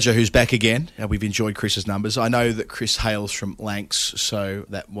old pleasure who's back again. We've enjoyed Chris's numbers. I know that Chris hails from Lancs, so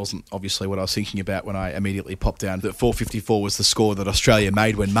that wasn't obviously what I was thinking about when I immediately popped down. That 454 was the score that Australia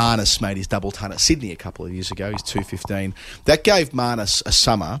made when Marsh made his double ton at Sydney a couple of years ago, his 215. That gave Marsh a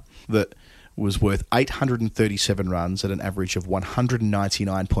summer that was worth 837 runs at an average of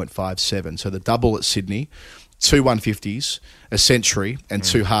 199.57. So the double at Sydney, 2 150s, a century, and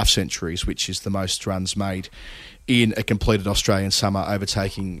 2 half-centuries, which is the most runs made in a completed Australian summer,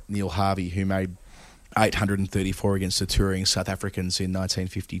 overtaking Neil Harvey, who made 834 against the touring South Africans in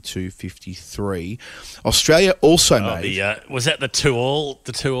 1952-53. Australia also made... was that the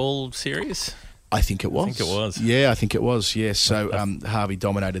 2-all series? I think it was. I think it was. Yeah, I think it was, yeah. So Harvey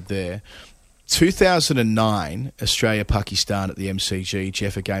dominated there. 2009, Australia-Pakistan at the MCG,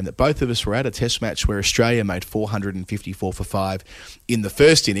 Jeff, a game that both of us were at, a test match where Australia made 454 for 5 in the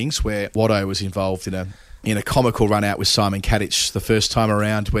first innings, where Watto was involved in a comical run out with Simon Kadich the first time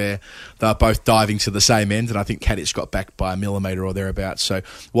around, where they were both diving to the same end, and I think Kadich got back by a millimetre or thereabouts. So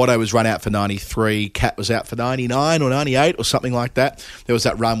Watto was run out for 93, Kat was out for 99 or 98 or something like that. There was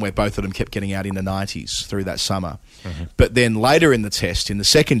that run where both of them kept getting out in the 90s through that summer. Mm-hmm. But then later in the test, in the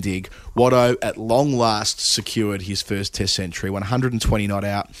second dig, Watto at long last secured his first test century, 120 not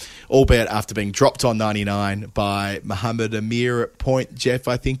out, albeit after being dropped on 99 by Muhammad Amir at point, Jeff,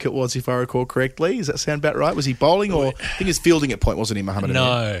 I think it was, if I recall correctly. Does that sound about right? Was he bowling, or I think he was fielding at point, wasn't he, Muhammad Amir?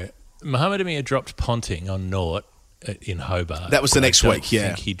 No. Muhammad Amir dropped Ponting on Naught in Hobart. That was the next week, yeah. I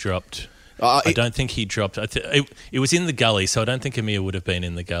think he dropped... I don't think he dropped... It was in the gully, so I don't think Amir would have been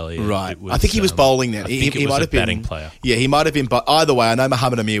in the gully. Right. I think he was bowling then. He might have been a batting player. Yeah, he might have been. But either way, I know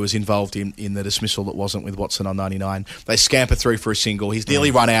Muhammad Amir was involved in the dismissal that wasn't with Watson on 99. They scamper through for a single. He's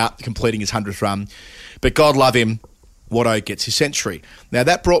nearly run out, completing his 100th run. But God love him, Watto gets his century. Now,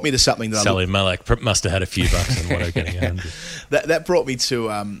 that brought me to something that Sally Malak must have had a few bucks on Watto getting 100. That brought me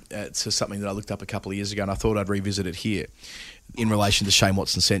to something that I looked up a couple of years ago, and I thought I'd revisit it here, in relation to Shane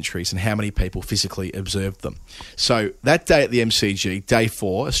Watson's centuries and how many people physically observed them. So that day at the MCG, day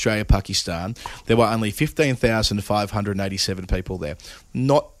 4, Australia-Pakistan, there were only 15,587 people there.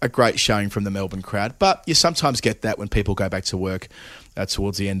 Not a great showing from the Melbourne crowd, but you sometimes get that when people go back to work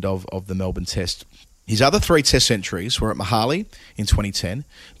towards the end of the Melbourne Test. His other 3 test centuries were at Mohali in 2010,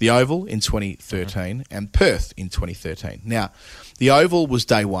 the Oval in 2013, and Perth in 2013. Now, the Oval was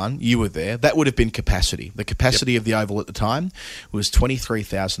day 1. You were there. That would have been capacity. The capacity of the Oval at the time was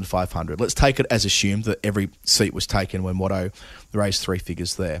 23,500. Let's take it as assumed that every seat was taken when Watto raised 3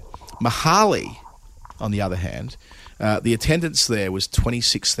 figures there. Mohali, on the other hand, the attendance there was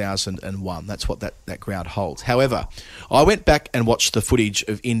 26,001. That's what that ground holds. However, I went back and watched the footage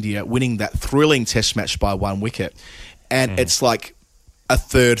of India winning that thrilling test match by 1 wicket, and it's like a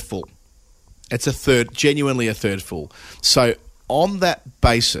third full. It's genuinely a third full. So on that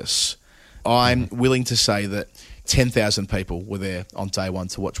basis, I'm willing to say that 10,000 people were there on day 1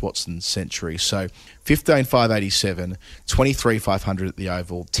 to watch Watson's century. So 15,587, 23,500 at the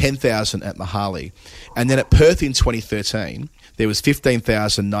Oval, 10,000 at Mohali. And then at Perth in 2013, there was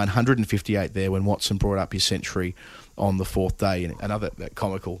 15,958 there when Watson brought up his century on the 4th day. And another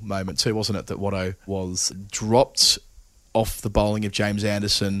comical moment too, wasn't it, that Watto was dropped off the bowling of James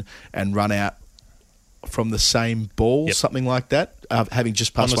Anderson and run out from the same ball, something like that, having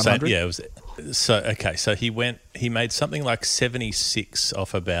just passed 100? Yeah, it was... So he made something like 76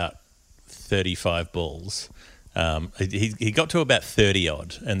 off about 35 balls. He got to about 30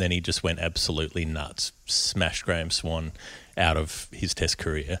 odd, and then he just went absolutely nuts, smashed Graham Swan out of his Test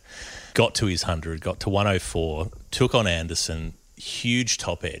career, got to his 100, got to 104, took on Anderson, huge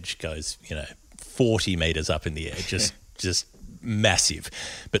top edge, goes 40 metres up in the air, just massive,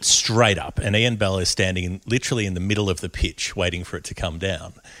 but straight up. And Ian Bell is standing literally in the middle of the pitch waiting for it to come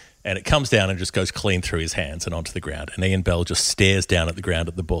down. And it comes down and just goes clean through his hands and onto the ground. And Ian Bell just stares down at the ground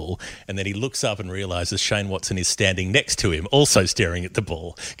at the ball. And then he looks up and realises Shane Watson is standing next to him, also staring at the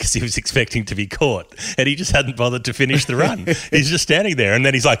ball, because he was expecting to be caught. And he just hadn't bothered to finish the run. He's just standing there. And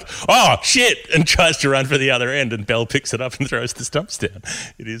then he's like, oh, shit, and tries to run for the other end. And Bell picks it up and throws the stumps down.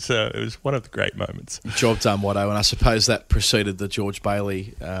 It was one of the great moments. Job done, Watto. And I suppose that preceded the George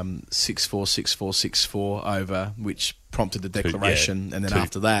Bailey 6-4 over, which prompted the declaration, and then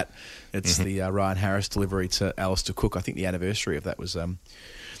after that, it's the Ryan Harris delivery to Alistair Cook. I think the anniversary of that was a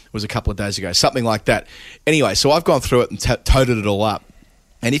couple of days ago, something like that. Anyway, so I've gone through it and toted it all up.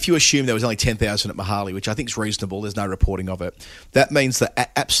 And if you assume there was only 10,000 at Mohali, which I think is reasonable, there's no reporting of it, that means that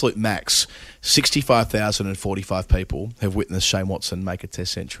at absolute max, 65,045 people have witnessed Shane Watson make a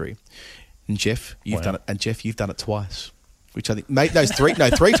Test century. And Jeff, you've done it. And Jeff, you've done it twice. which I think, mate, no,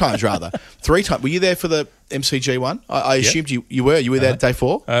 three times rather. 3 times. Were you there for the MCG one? I assumed you were. You were there day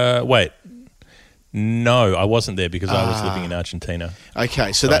 4? Wait. No, I wasn't there because I was living in Argentina.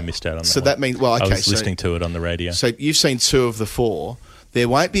 Okay, so I missed out on that. So one. that means, well, okay. I was listening to it on the radio. So you've seen 2 of the 4. There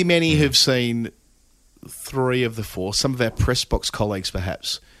won't be many who've seen 3 of the 4. Some of our press box colleagues,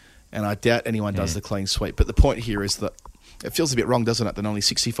 perhaps, and I doubt anyone does the clean sweep. But the point here is that it feels a bit wrong, doesn't it, that only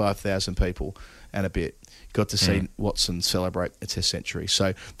 65,000 people and a bit got to see Watson celebrate a Test century.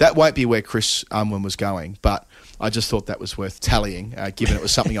 So that won't be where Chris Unwin was going, but I just thought that was worth tallying, given it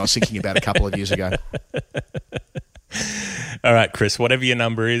was something I was thinking about a couple of years ago. All right, Chris, whatever your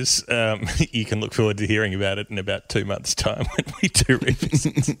number is, you can look forward to hearing about it in about 2 months' time when we do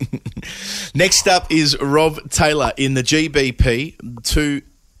revisit. Next up is Rob Taylor in the GBP.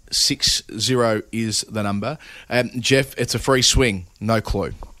 260 is the number. Jeff, it's a free swing. No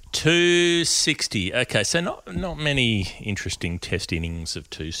clue. 260. Okay, so not many interesting Test innings of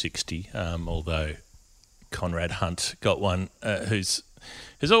 260, although Conrad Hunt got one who's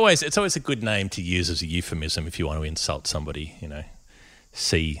always, it's always a good name to use as a euphemism if you want to insult somebody,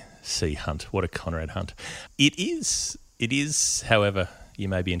 C Hunt. What a Conrad Hunt. It is, however, you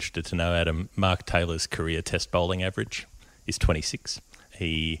may be interested to know, Adam, Mark Taylor's career Test bowling average is 26.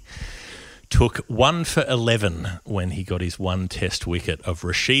 He took 1 for 11 when he got his 1 Test wicket of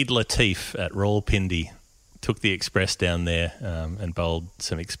Rashid Latif at Rawalpindi. Took the Express down there and bowled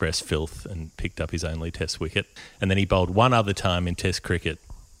some Express filth and picked up his only Test wicket. And then he bowled 1 other time in Test cricket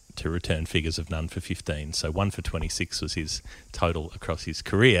to return figures of none for 15. So 1 for 26 was his total across his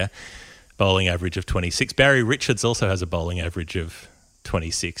career. Bowling average of 26. Barry Richards also has a bowling average of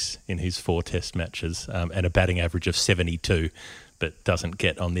 26 in his 4 Test matches and a batting average of 72, but doesn't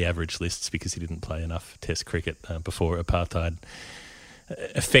get on the average lists because he didn't play enough Test cricket before apartheid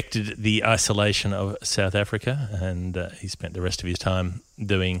affected the isolation of South Africa, and he spent the rest of his time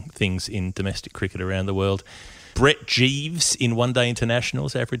doing things in domestic cricket around the world. Brett Jeeves in one-day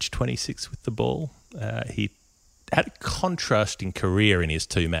internationals averaged 26 with the ball. He had a contrasting career in his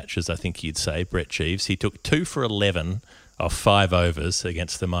 2 matches, I think you'd say, Brett Jeeves. He took 2 for 11 off 5 overs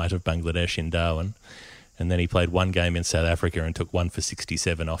against the might of Bangladesh in Darwin, and then he played 1 game in South Africa and took 1 for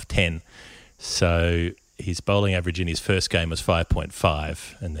 67 off 10. So his bowling average in his first game was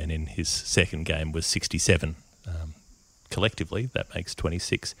 5.5, and then in his second game was 67. Collectively, that makes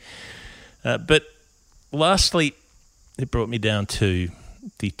 26. But lastly, it brought me down to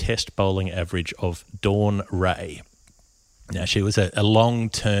the Test bowling average of Dawn Ray. Now, she was a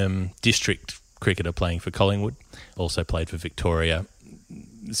long-term district cricketer playing for Collingwood, also played for Victoria.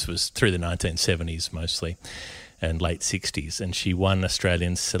 This was through the 1970s mostly and late 60s, and she won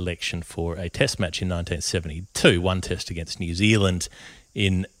Australian selection for a Test match in 1972, 1 Test against New Zealand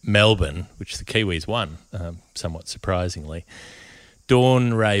in Melbourne, which the Kiwis won, somewhat surprisingly.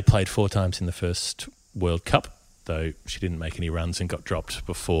 Dawn Ray played 4 times in the first World Cup, though she didn't make any runs and got dropped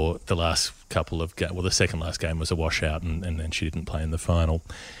before the last couple of the second last game was a washout, and then she didn't play in the final.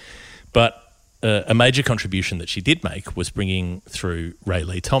 But a major contribution that she did make was bringing through Ray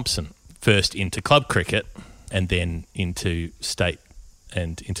Lee Thompson, first into club cricket and then into state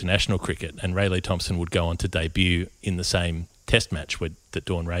and international cricket. And Ray Lee Thompson would go on to debut in the same Test match that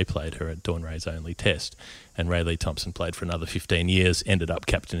Dawn Ray played, her at Dawn Ray's only Test. And Ray Lee Thompson played for another 15 years, ended up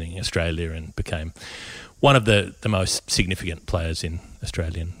captaining Australia and became one of the most significant players in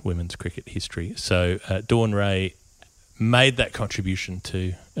Australian women's cricket history. So Dawn Ray made that contribution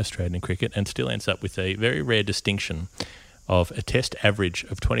to Australian cricket and still ends up with a very rare distinction of a Test average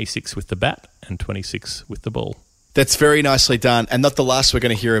of 26 with the bat and 26 with the ball. That's very nicely done, and not the last we're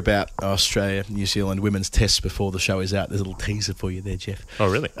going to hear about Australia, New Zealand women's tests before the show is out. There's a little teaser for you there, Jeff. Oh,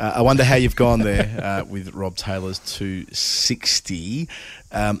 really? I wonder how you've gone there with Rob Taylor's 260.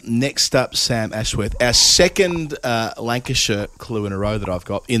 Next up, Sam Ashworth. Our second Lancashire clue in a row that I've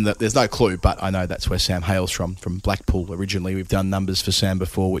got, in that there's no clue, but I know that's where Sam hails from Blackpool originally. We've done numbers for Sam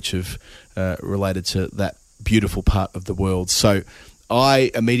before, which have related to that beautiful part of the world. So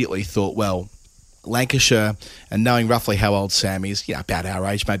I immediately thought, well, Lancashire, and knowing roughly how old Sam is, about our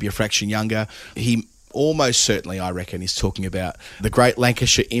age, maybe a fraction younger, he almost certainly, I reckon, is talking about the great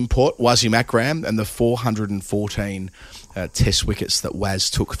Lancashire import, Wasim Akram, and the 414 Test wickets that Waz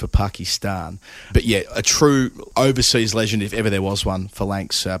took for Pakistan. But yeah, a true overseas legend, if ever there was one, for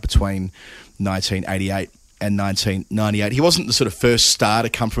Lancs between 1988 and 1998. He wasn't the sort of first star to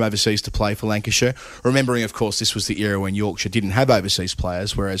come from overseas to play for Lancashire. Remembering, of course, this was the era when Yorkshire didn't have overseas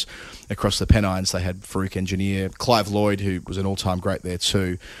players, whereas across the Pennines they had Farouk Engineer, Clive Lloyd, who was an all-time great there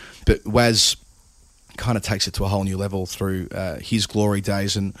too. But Waz kind of takes it to a whole new level through his glory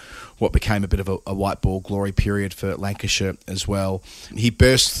days and what became a bit of a white ball glory period for Lancashire as well. He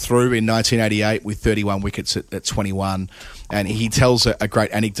burst through in 1988 with 31 wickets at 21, and he tells a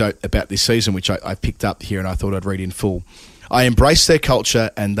great anecdote about this season, which I picked up here and I thought I'd read in full. I embraced their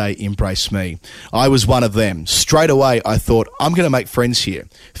culture and they embraced me. I was one of them. Straight away, I thought, I'm going to make friends here.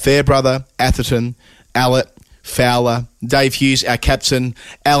 Fairbrother, Atherton, Allett, Fowler, Dave Hughes, our captain,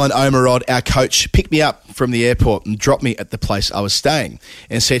 Alan Omerod, our coach, picked me up from the airport and dropped me at the place I was staying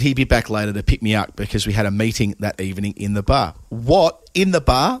and said he'd be back later to pick me up because we had a meeting that evening in the bar. What? In the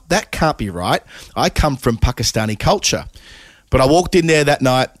bar? That can't be right. I come from Pakistani culture. But I walked in there that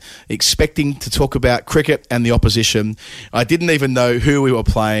night expecting to talk about cricket and the opposition. I didn't even know who we were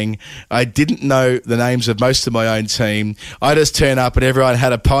playing. I didn't know the names of most of my own team. I just turned up and everyone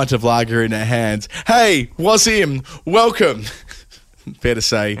had a pint of lager in their hands. Hey, Wasim, welcome. Fair to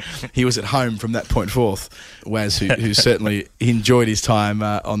say he was at home from that point forth, Waz, who certainly enjoyed his time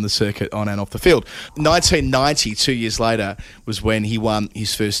on the circuit on and off the field. 1990, 2 years later, was when he won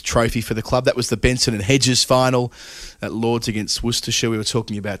his first trophy for the club. That was the Benson and Hedges final at Lords against Worcestershire. We were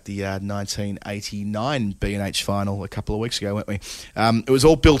talking about the 1989 B&H final a couple of weeks ago, weren't we? It was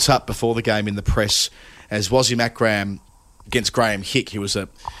all built up before the game in the press as Wasim Akram against Graham Hick, who was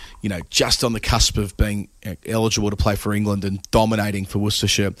just on the cusp of being eligible to play for England and dominating for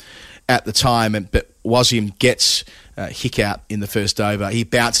Worcestershire at the time. But Wasim gets Hick out in the first over. He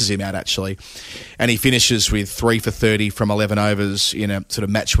bounces him out, actually, and he finishes with 3 for 30 from 11 overs in a sort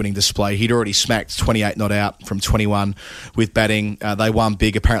of match-winning display. He'd already smacked 28 not out from 21 with batting. They won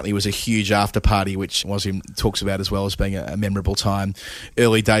big. Apparently, it was a huge after-party, which Wasim talks about as well as being a memorable time.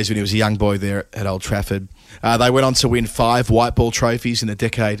 Early days when he was a young boy there at Old Trafford. They went on to win 5 white ball trophies in the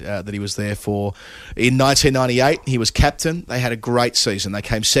decade that he was there for. In 1998, he was captain. They had a great season. They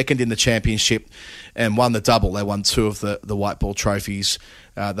came second in the championship and won the double. They won 2 of the white ball trophies.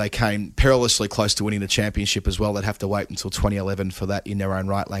 They came perilously close to winning the championship as well. They'd have to wait until 2011 for that in their own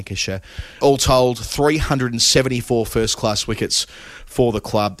right, Lancashire. All told, 374 first-class wickets for the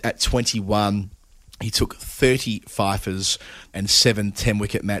club at 21. He took 30 fifers and 7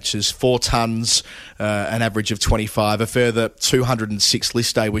 10-wicket matches, 4 tons, an average of 25, a further 206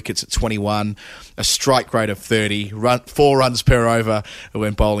 list day wickets at 21, a strike rate of 30, 4 runs per over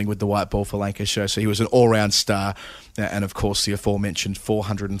when bowling with the white ball for Lancashire. So he was an all-round star. And, of course, the aforementioned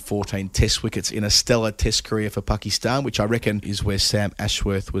 414 test wickets in a stellar test career for Pakistan, which I reckon is where Sam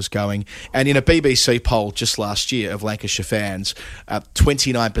Ashworth was going. And in a BBC poll just last year of Lancashire fans,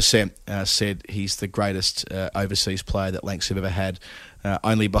 29% said he's the greatest overseas player that Lancs have ever had,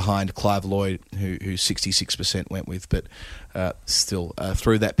 only behind Clive Lloyd, who 66% went with. But still,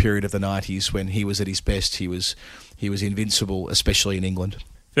 through that period of the 90s when he was at his best, he was invincible, especially in England.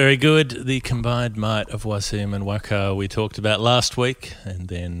 Very good. The combined might of Wasim and Waqar we talked about last week, and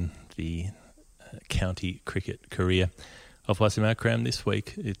then the county cricket career of Wasim Akram this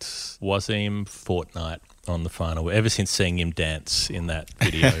week. It's Wasim fortnight on the final. Ever since seeing him dance in that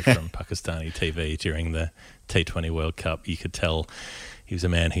video from Pakistani TV during the T20 World Cup, you could tell he was a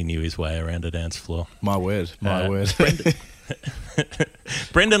man who knew his way around a dance floor. My word.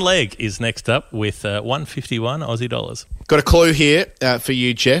 Brendan Legg is next up with 151 Aussie dollars. Got a clue here for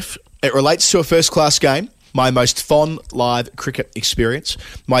you, Jeff. It relates to a first-class game, my most fond live cricket experience.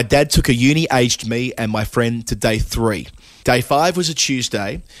 My dad took a uni-aged me and my friend to day 3. Day 5 was a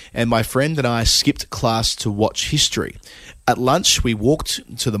Tuesday, and my friend and I skipped class to watch history. At lunch, we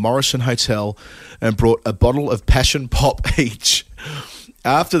walked to the Morrison Hotel and brought a bottle of Passion Pop each.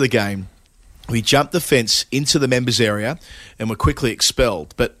 After the game, we jumped the fence into the members area and were quickly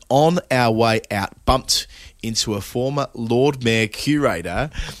expelled. But on our way out, bumped into a former Lord Mayor curator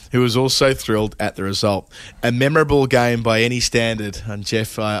who was also thrilled at the result. A memorable game by any standard. And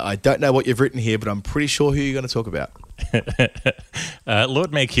Jeff, I don't know what you've written here, but I'm pretty sure who you're going to talk about.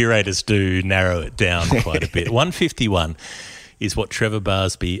 Lord Mayor curators do narrow it down quite a bit. 151 is what Trevor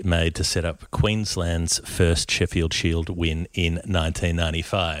Barsby made to set up Queensland's first Sheffield Shield win in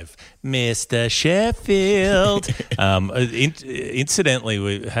 1995. Mr. Sheffield. Incidentally,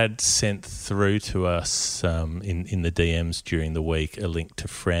 we had sent through to us in the DMs during the week a link to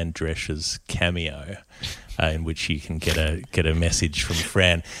Fran Drescher's cameo, in which you can get a message from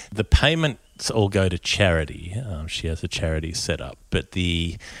Fran. The payments all go to charity. She has a charity set up, but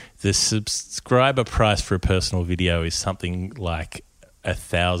the subscriber price for a personal video is something like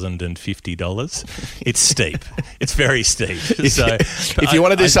 $1,050. It's steep. It's very steep. So if you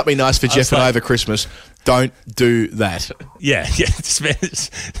want to do something nice for Jeff and I over Christmas, don't do that. Yeah.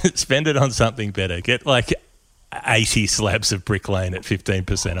 Spend it on something better. Get 80 slabs of Brick Lane at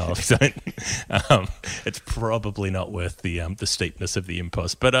 15% off. So it's probably not worth the steepness of the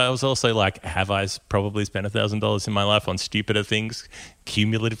impost. But I was also like, have I probably spent $1,000 in my life on stupider things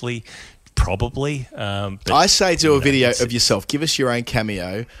cumulatively? Probably. But, I say do a video of yourself. Give us your own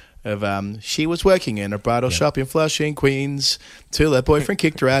cameo of she was working in a bridal shop in Flushing, Queens, till her boyfriend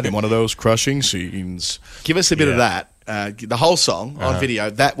kicked her out in one of those crushing scenes. Give us a bit of that, the whole song on video.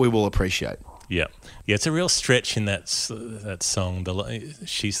 That we will appreciate. Yeah. Yeah, it's a real stretch in that song.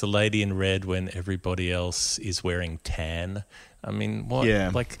 She's the lady in red when everybody else is wearing tan. I mean, what? Yeah.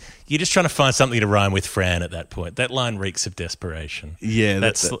 Like, you're just trying to find something to rhyme with Fran at that point. That line reeks of desperation. Yeah,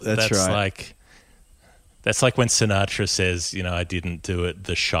 that's right. That's like when Sinatra says, I didn't do it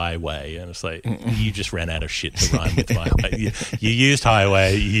the shy way. And it's like, you just ran out of shit to rhyme with my way. You used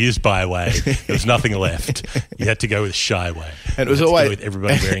highway, you used byway. There was nothing left. You had to go with shy way. And it was always with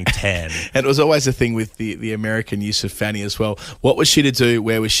everybody wearing tan. And it was always a thing with the American use of fanny as well. What was she to do?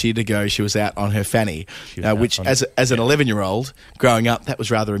 Where was she to go? She was out on her fanny, which as an 11-year-old growing up, that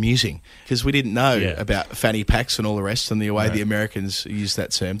was rather amusing because we didn't know about fanny packs and all the rest and the way the Americans used that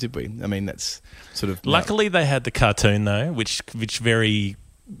term, did we? I mean, that's sort of... Luckily, they had the cartoon, though, which very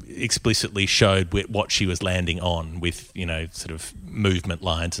explicitly showed what she was landing on with, sort of movement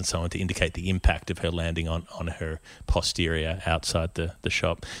lines and so on to indicate the impact of her landing on her posterior outside the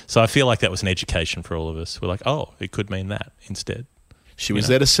shop. So I feel like that was an education for all of us. We're like, oh, it could mean that instead. She was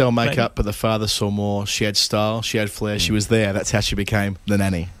there to sell makeup, but the father saw more. She had style, she had flair, she was there. That's how she became the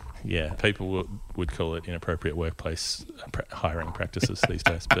nanny. Yeah, people would call it inappropriate workplace hiring practices these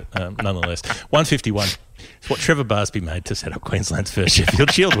days, but nonetheless, 151. It's what Trevor Barsby made to set up Queensland's first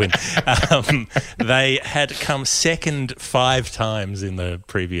Sheffield Shield win. They had come second 5 times in the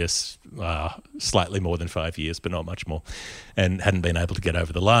previous slightly more than 5 years, but not much more, and hadn't been able to get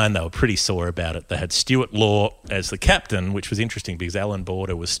over the line. They were pretty sore about it. They had Stuart Law as the captain, which was interesting because Alan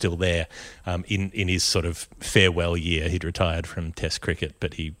Border was still there in his sort of farewell year. He'd retired from Test cricket,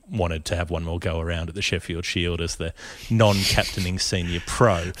 but he wanted to have one more go around at the Sheffield Shield as the non-captaining senior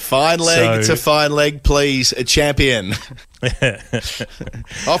pro. Fine leg to fine leg, please. A champion.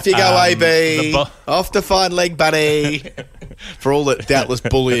 Off you go, AB. Off the fine leg, buddy. For all that doubtless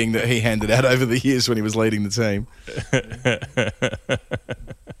bullying that he handed out over the years when he was leading the team.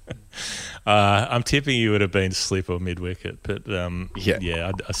 I'm tipping you would have been slip or mid-wicket, but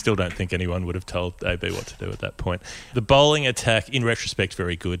I still don't think anyone would have told AB what to do at that point. The bowling attack, in retrospect,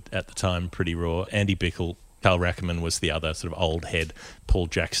 very good at the time, pretty raw. Andy Bickle, Carl Rackerman was the other sort of old head. Paul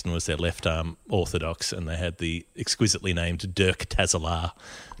Jackson was their left arm orthodox, and they had the exquisitely named Dirk Tazalar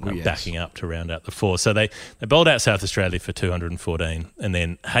backing up to round out the 4. So they bowled out South Australia for 214, and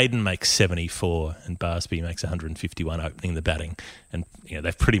then Hayden makes 74 and Barsby makes 151 opening the batting. And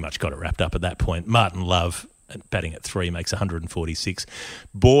they've pretty much got it wrapped up at that point. Martin Love, batting at 3, makes 146.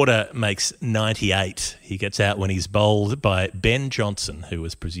 Border makes 98. He gets out when he's bowled by Ben Johnson, who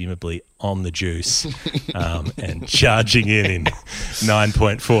was presumably on the juice and charging in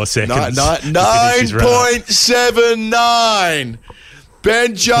 9.4 seconds. 9.79.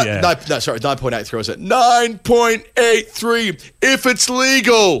 Ben Johnson. No, sorry, 9.83 was it? 9.83 if it's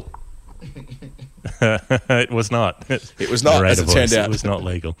legal. It was not. It was not, as it turned out. It was not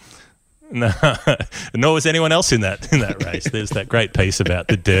legal. No, nor was anyone else in that race. There's that great piece about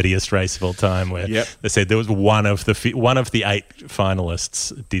the dirtiest race of all time, where they said there was one of the 8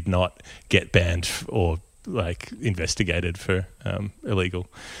 finalists did not get banned or investigated for illegal.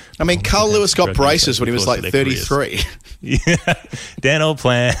 I mean, Carl Lewis got braces when he was like 33. Yeah, Dan Old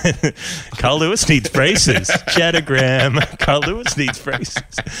Plan. Carl Lewis needs braces. Chattergram. Carl Lewis needs braces.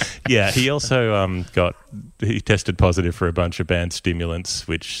 Yeah, he also he tested positive for a bunch of banned stimulants,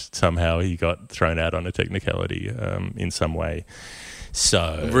 which somehow he got thrown out on a technicality in some way.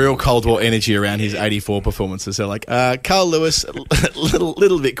 So real Cold War energy around his 84 performances. They're like, Carl Lewis,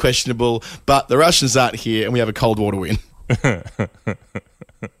 little bit questionable, but the Russians aren't here and we have a Cold War to win.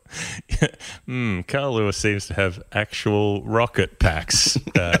 Carl Lewis seems to have actual rocket packs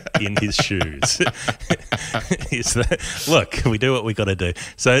in his shoes. Look, we do what we got to do.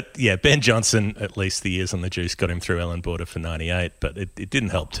 So, Ben Johnson, at least the years on the juice, got him through Alan Border for 98, but it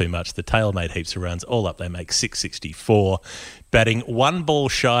didn't help too much. The tail made heaps of runs. All up, they make 664. Batting one ball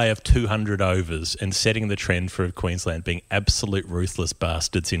shy of 200 overs and setting the trend for Queensland being absolute ruthless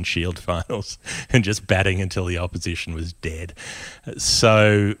bastards in Shield finals and just batting until the opposition was dead.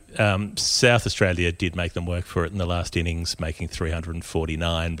 So South Australia did make them work for it in the last innings, making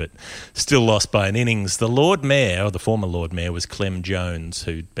 349, but still lost by an innings. The Lord Mayor, or the former Lord Mayor, was Clem Jones,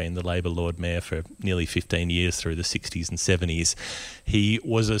 who'd been the Labor Lord Mayor for nearly 15 years through the 60s and 70s. He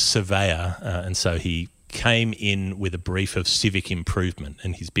was a surveyor, and so he came in with a brief of civic improvement,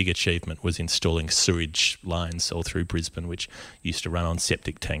 and his big achievement was installing sewage lines all through Brisbane, which used to run on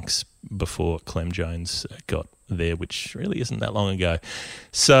septic tanks before Clem Jones got there, which really isn't that long ago.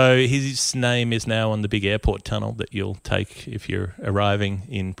 So his name is now on the big airport tunnel that you'll take if you're arriving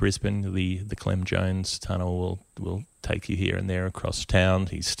in Brisbane. The Clem Jones tunnel will take you here and there across town.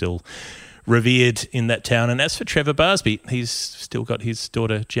 He's still revered in that town. And as for Trevor Barsby, he's still got his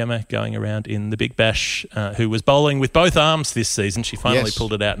daughter Gemma going around in the Big Bash, who was bowling with both arms this season. She finally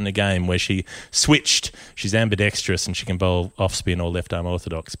pulled it out in a game where she switched. She's ambidextrous and she can bowl off spin or left arm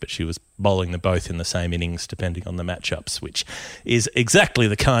orthodox, but she was bowling them both in the same innings depending on the matchups, which is exactly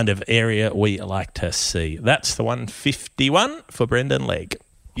the kind of area we like to see. That's the 151 for Brendan Legg.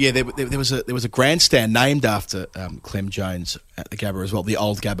 Yeah, there was a grandstand named after Clem Jones at the Gabba as well, the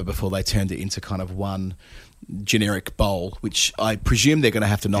old Gabba, before they turned it into kind of one generic bowl, which I presume they're going to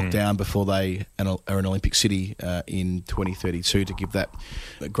have to knock down before they are an Olympic city in 2032 to give that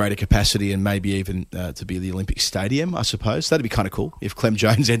greater capacity and maybe even to be the Olympic Stadium, I suppose. That'd be kind of cool if Clem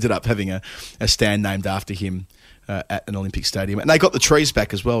Jones ended up having a stand named after him at an Olympic stadium. And they got the trees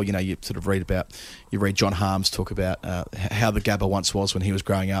back as well. You know, you sort of read John Harms talk about how the Gabba once was when he was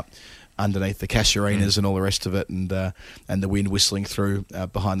growing up underneath the casuarinas and all the rest of it, and the wind whistling through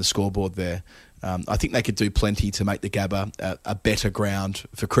behind the scoreboard there. I think they could do plenty to make the Gabba a better ground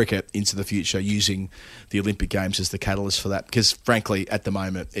for cricket into the future, using the Olympic Games as the catalyst for that. Because, frankly, at the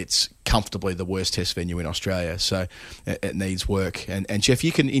moment, it's comfortably the worst test venue in Australia, so it needs work. And Jeff,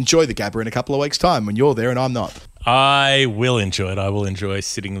 you can enjoy the Gabba in a couple of weeks' time when you're there and I'm not. I will enjoy it. I will enjoy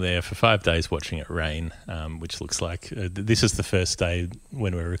sitting there for 5 days watching it rain, which looks like this is the first day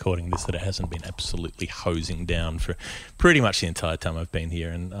when we're recording this that it hasn't been absolutely hosing down for pretty much the entire time I've been here,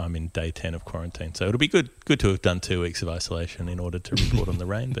 and I'm in day 10 of quarantine. So it'll be good to have done 2 weeks of isolation in order to report on the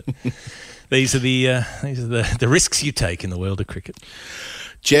rain. But these are the risks you take in the world of cricket.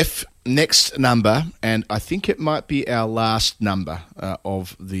 Jeff, next number, and I think it might be our last number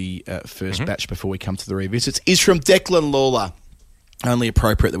of the first batch before we come to the revisits, is from Declan Lawler. Only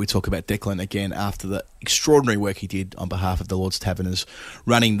appropriate that we talk about Declan again after the extraordinary work he did on behalf of the Lord's Taverners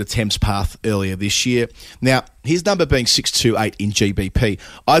running the Thames Path earlier this year. Now, his number being 628 in GBP.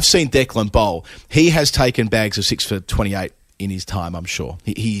 I've seen Declan bowl. He has taken bags of 6 for 28 in his time, I'm sure.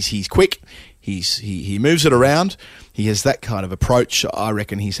 He's quick. He moves it around. He has that kind of approach. I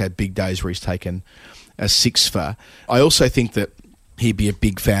reckon he's had big days where he's taken a 6 for. I also think that he'd be a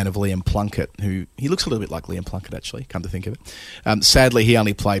big fan of Liam Plunkett, who he looks a little bit like Liam Plunkett, actually, come to think of it. Sadly, he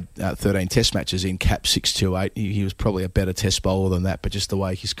only played 13 test matches in cap 628. He was probably a better test bowler than that, but just the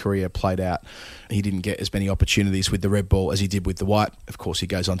way his career played out, he didn't get as many opportunities with the red ball as he did with the white. Of course, he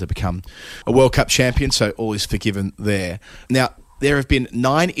goes on to become a World Cup champion, so all is forgiven there. Now, there have been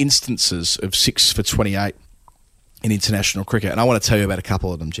 9 instances of 6 for 28 in international cricket, and I want to tell you about a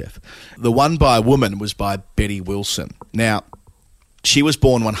couple of them, Jeff. The one by a woman was by Betty Wilson. Now, she was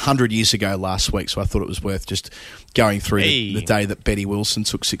born 100 years ago last week, so I thought it was worth just going through the day that Betty Wilson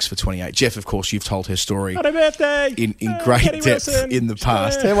took 6 for 28. Jeff, of course, you've told her story Happy birthday! in great Betty depth Wilson. in the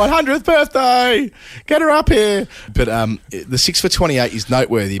past. Her 100th birthday! Get her up here! But the 6 for 28 is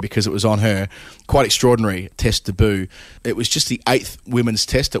noteworthy because it was on her quite extraordinary test debut. It was just the 8th women's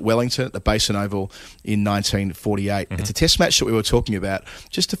test at Wellington at the Basin Oval in 1948. It's a test match that we were talking about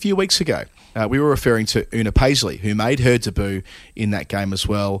just a few weeks ago. We were referring to Una Paisley, who made her debut in that game as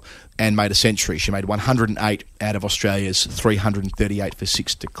well and made a century. She made 108 out of Australia's 338 for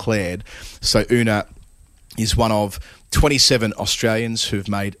 6 declared. So Una is one of 27 Australians who've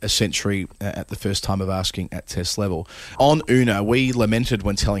made a century at the first time of asking at test level. On Una, we lamented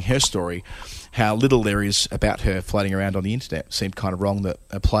when telling her story how little there is about her floating around on the internet. It seemed kind of wrong that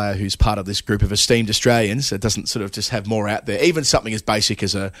a player who's part of this group of esteemed Australians doesn't sort of just have more out there, even something as basic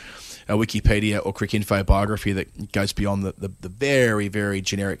as a Wikipedia or Cricinfo biography that goes beyond the very, very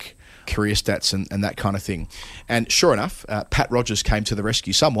generic career stats and that kind of thing. And sure enough, Pat Rogers came to the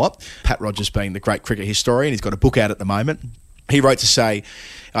rescue somewhat. Pat Rogers being the great cricket historian, he's got a book out at the moment. He wrote to say,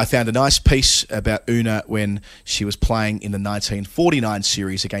 I found a nice piece about Una when she was playing in the 1949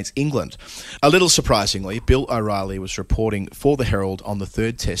 series against England. A little surprisingly, Bill O'Reilly was reporting for the Herald on the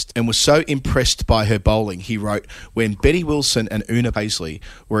 3rd test and was so impressed by her bowling, he wrote, when Betty Wilson and Una Paisley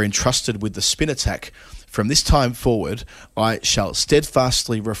were entrusted with the spin attack, from this time forward, I shall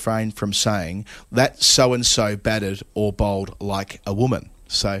steadfastly refrain from saying that so-and-so batted or bowled like a woman.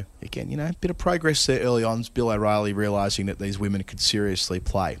 So, again, a bit of progress there early on. Bill O'Reilly realising that these women could seriously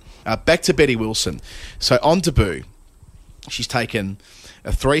play. Back to Betty Wilson. So, on debut, she's taken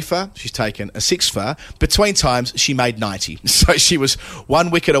a 3-for, she's taken a 6-for. Between times, she made 90. So she was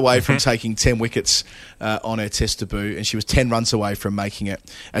 1 wicket away from taking 10 wickets on her Test debut, and she was 10 runs away from making it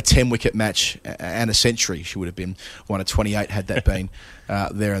a 10-wicket match and a century. She would have been one of 28 had that been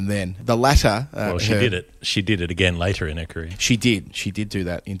there and then. The latter... well, she did it. She did it again later in her career. She did. She did do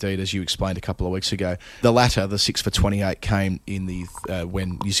that, indeed, as you explained a couple of weeks ago. The latter, the 6 for 28, came in the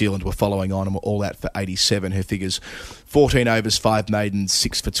when New Zealand were following on and were all out for 87. Her figures, 14 overs, 5 maidens,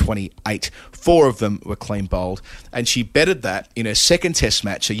 6 for 28. 4 of them were clean bowled. And she bettered that in her second Test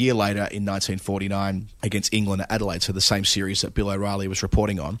match a year later in 1949 against England at Adelaide, so the same series that Bill O'Reilly was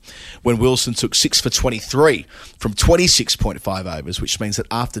reporting on, when Wilson took 6 for 23 from 26.5 overs, which means that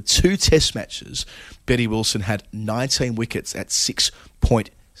after 2 Test matches, Betty Wilson had 19 wickets at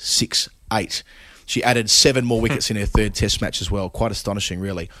 6.68. She added 7 more wickets in her third Test match as well. Quite astonishing,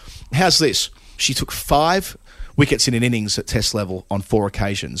 really. How's this? She took 5 wickets in an innings at Test level on 4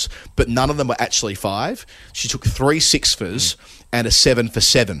 occasions, but none of them were actually 5. She took 3 6-fors and a 7 for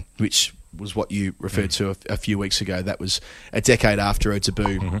 7, which was what you referred to a few weeks ago. That was a decade after her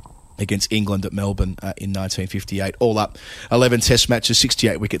debut against England at Melbourne in 1958. All up, 11 Test matches,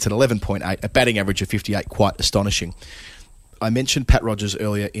 68 wickets at 11.8, a batting average of 58, quite astonishing. I mentioned Pat Rogers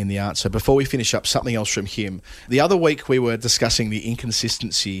earlier in the answer. Before we finish up, something else from him. The other week we were discussing the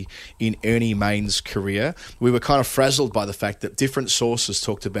inconsistency in Ernie Mayne's career. We were kind of frazzled by the fact that different sources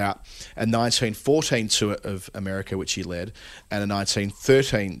talked about a 1914 tour of America, which he led, and a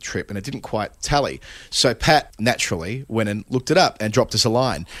 1913 trip, and it didn't quite tally. So Pat, naturally, went and looked it up and dropped us a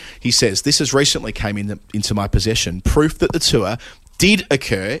line. He says, "This has recently came into my possession, proof that the tour did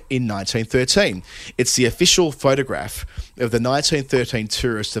occur in 1913. It's the official photograph of the 1913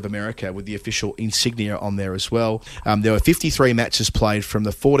 Tourist of America with the official insignia on there as well. There were 53 matches played from the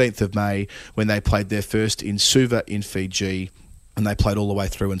 14th of May when they played their first in Suva in Fiji, and they played all the way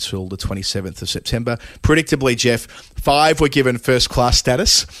through until the 27th of September. Predictably, Jeff, 5 were given first-class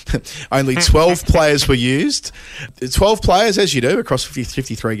status. Only 12 players were used. 12 players, as you do, across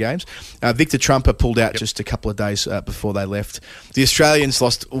 53 games. Victor Trumper pulled out just a couple of days before they left. The Australians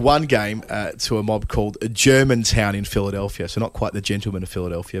lost 1 game to a mob called Germantown in Philadelphia, so not quite the Gentlemen of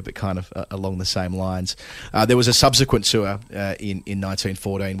Philadelphia, but kind of along the same lines. There was a subsequent tour in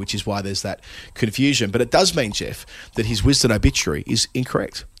 1914, which is why there's that confusion. But it does mean, Jeff, that his Wisden obituary is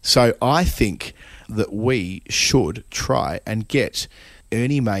incorrect. So I think that we should try and get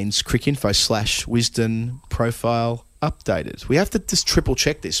Ernie Mayne's Cricinfo / Wisden profile updated. We have to just triple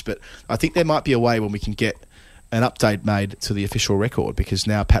check this, but I think there might be a way when we can get an update made to the official record, because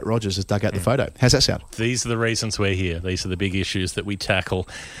now Pat Rogers has dug out the photo. How's that sound? These are the reasons we're here. These are the big issues that we tackle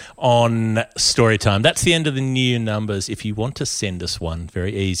on Storytime. That's the end of the new numbers. If you want to send us one,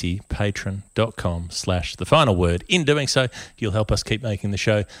 very easy, patreon.com/thefinalword. In doing so, you'll help us keep making the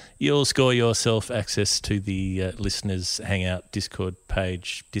show. You'll score yourself access to the Listeners Hangout Discord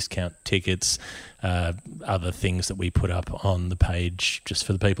page, discount tickets, other things that we put up on the page just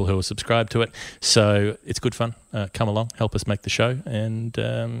for the people who are subscribed to it. So it's good fun. Come along, help us make the show,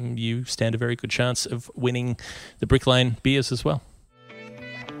 and you stand a very good chance of winning the Brick Lane beers as well.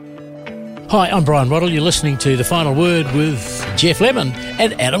 Hi, I'm Brian Waddle. You're listening to The Final Word with Jeff Lemon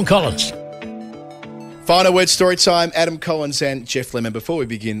and Adam Collins. Final word story time, Adam Collins and Jeff Lemon. Before we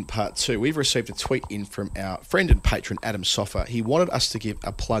begin part 2, we've received a tweet in from our friend and patron, Adam Soffer. He wanted us to give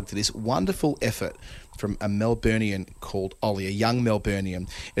a plug to this wonderful effort from a Melburnian called Ollie, a young Melburnian.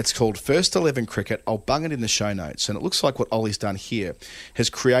 It's called First 11 Cricket. I'll bung it in the show notes. And it looks like what Ollie's done here has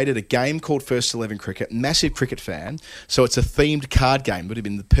created a game called First 11 Cricket. Massive cricket fan. So it's a themed card game. Would have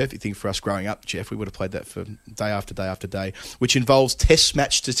been the perfect thing for us growing up, Jeff. We would have played that for day after day after day, which involves test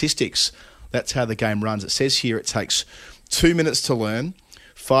match statistics. That's how the game runs. It says here it takes 2 minutes to learn,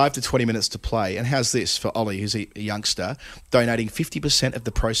 5 to 20 minutes to play. And how's this for Ollie, who's a youngster, donating 50% of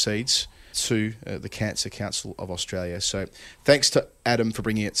the proceeds to the Cancer Council of Australia. So thanks to Adam for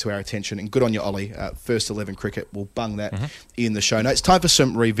bringing it to our attention, and good on you, Ollie. First 11 Cricket, we'll bung that in the show notes. Time for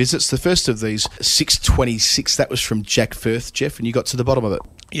some revisits. The first of these, 626, that was from Jack Firth, Jeff, and you got to the bottom of it.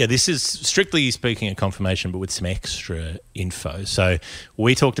 Yeah, this is strictly speaking a confirmation, but with some extra info. So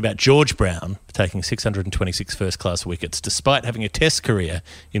we talked about George Brown taking 626 first-class wickets, despite having a Test career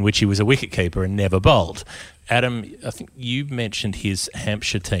in which he was a wicketkeeper and never bowled. Adam, I think you mentioned his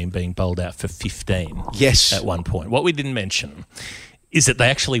Hampshire team being bowled out for 15. Yes. At one point. What we didn't mention is that they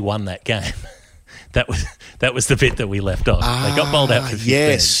actually won that game. That was the bit that we left off. They got bowled out for 15.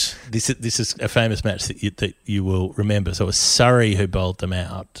 Yes. This is a famous match that you will remember. So it was Surrey who bowled them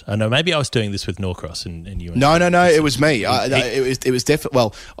out. I know maybe I was doing this with Norcross and you. No. It was me. It was definitely.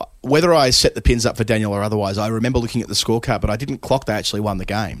 Well, whether I set the pins up for Daniel or otherwise, I remember looking at the scorecard, but I didn't clock they actually won the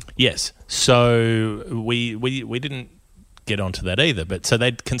game. Yes. So we didn't get onto that either. But so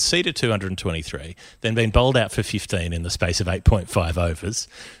they'd conceded 223, then been bowled out for 15 in the space of 8.5 overs.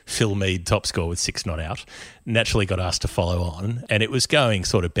 Phil Mead, top score with 6 not out, naturally got asked to follow on, and it was going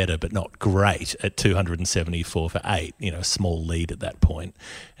sort of better but not great at 274 for 8, a small lead at that point.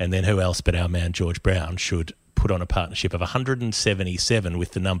 And then who else but our man George Brown should put on a partnership of 177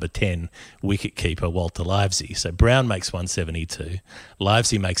 with the number 10 wicketkeeper Walter Livesey. So Brown makes 172,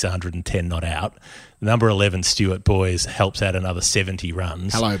 Livesey makes 110 not out. Number 11 Stuart Boys helps out another 70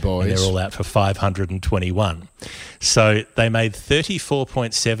 runs. Hello, boys. And they're all out for 521. So they made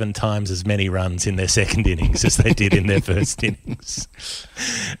 34.7 times as many runs in their second innings as they did in their first innings.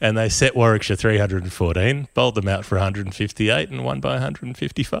 And they set Warwickshire 314, bowled them out for 158 and won by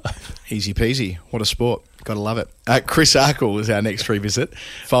 155. Easy peasy. What a sport. Got to love it. Chris Arkle is our next revisit.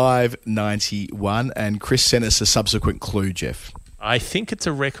 591. And Chris sent us a subsequent clue, Jeff. I think it's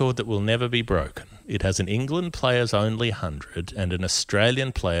a record that will never be broken. It has an England players only 100 and an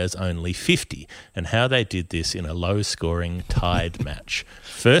Australian players only 50, and how they did this in a low-scoring tied match.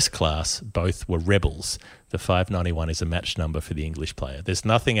 First class, both were rebels. The 591 is a match number for the English player. There's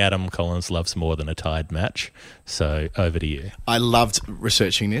nothing Adam Collins loves more than a tied match, so over to you. I loved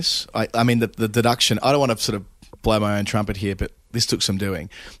researching this. I mean, the deduction, I don't want to sort of blow my own trumpet here, but this took some doing.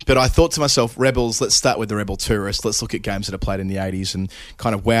 But I thought to myself, Rebels, let's start with the Rebel Tourist. Let's look at games that are played in the 80s and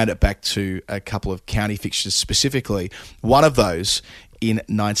kind of wound it back to a couple of county fixtures specifically. One of those in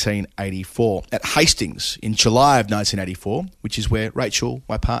 1984 at Hastings in July of 1984, which is where Rachel,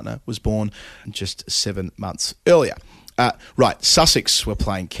 my partner, was born just 7 months earlier. Right, Sussex were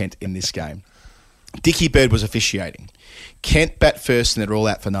playing Kent in this game. Dickie Bird was officiating. Kent bat first and they're all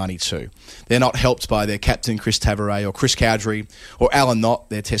out for 92. They're not helped by their captain, Chris Tavares, or Chris Cowdrey, or Alan Knott.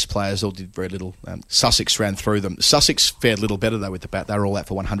 Their test players all did very little. Sussex ran through them. Sussex fared a little better, though, with the bat. They were all out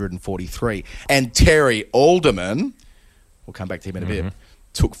for 143. And Terry Alderman, we'll come back to him in a bit,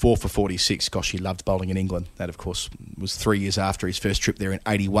 took 4 for 46. Gosh, he loved bowling in England. That, of course, was 3 years after his first trip there in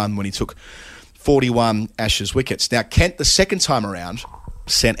 81 when he took 41 Ashes wickets. Now, Kent, the second time around,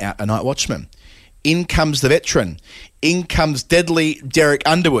 sent out a night watchman. In comes the veteran. In comes deadly Derek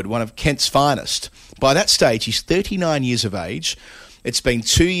Underwood, one of Kent's finest. By that stage, he's 39 years of age. It's been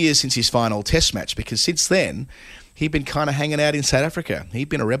 2 years since his final test match because since then, he'd been kind of hanging out in South Africa. He'd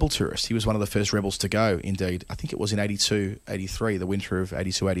been a rebel tourist. He was one of the first rebels to go, indeed. I think it was in 82-83, the winter of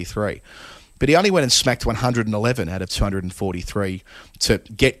 82-83. But he only went and smacked 111 out of 243 to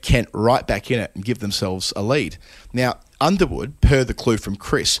get Kent right back in it and give themselves a lead. Now, Underwood, per the clue from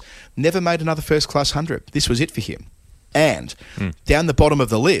Chris, never made another first-class 100. This was it for him. And down the bottom of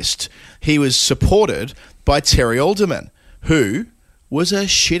the list, he was supported by Terry Alderman, who was a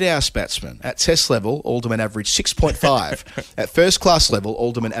shit-house batsman. At test level, Alderman averaged 6.5. At first-class level,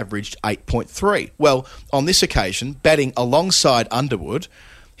 Alderman averaged 8.3. Well, on this occasion, batting alongside Underwood,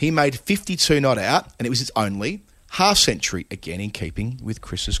 he made 52 not out, and it was his only half-century, again in keeping with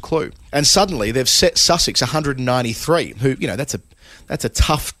Chris's clue. And suddenly, they've set Sussex 193, who, that's a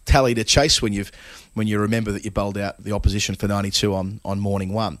tough tally to chase when you remember that you bowled out the opposition for 92 on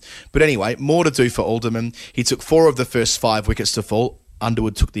morning one. But anyway, more to do for Alderman. He took 4 of the first 5 wickets to fall.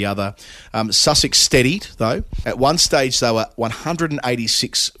 Underwood took the other. Sussex steadied, though. At one stage, they were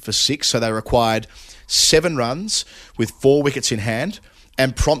 186 for 6, so they required 7 runs with 4 wickets in hand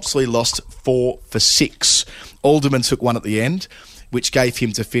and promptly lost 4 for 6. Alderman took 1 at the end, which gave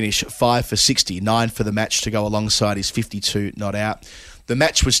him to finish 5 for 60, 9 for the match to go alongside his 52 not out. The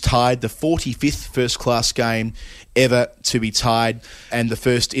match was tied, the 45th first-class game ever to be tied, and the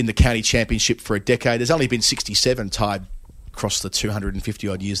first in the county championship for a decade. There's only been 67 tied across the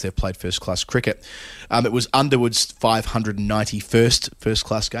 250-odd years they've played first-class cricket. It was Underwood's 591st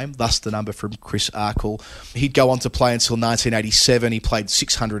first-class game, thus the number from Chris Arkle. He'd go on to play until 1987. He played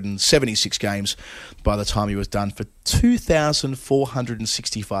 676 games by the time he was done for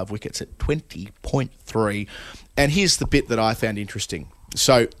 2,465 wickets at 20.3. And here's the bit that I found interesting.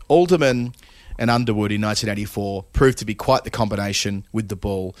 So Alderman and Underwood in 1984 proved to be quite the combination with the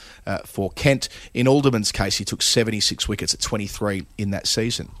ball for Kent. In Alderman's case, he took 76 wickets at 23 in that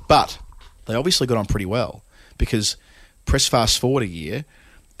season. But they obviously got on pretty well because press fast forward a year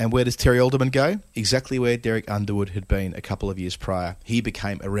And where does Terry Alderman go? Exactly where Derek Underwood had been a couple of years prior. He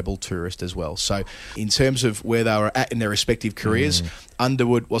became a rebel tourist as well. So in terms of where they were at in their respective careers,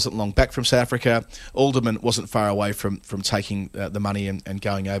 Underwood wasn't long back from South Africa. Alderman wasn't far away from taking the money and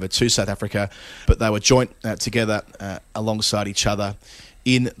going over to South Africa. But they were joint together alongside each other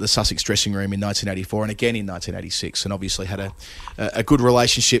in the Sussex dressing room in 1984 and again in 1986, and obviously had a good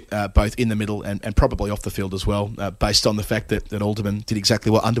relationship both in the middle and probably off the field as well, based on the fact that Alderman did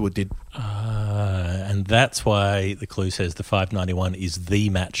exactly what Underwood did. And that's why the clue says the 591 is the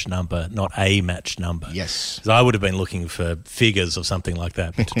match number, not a match number. Yes. 'Cause I would have been looking for figures or something like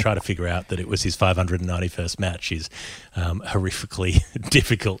that, but to try to figure out that it was his 591st match is horrifically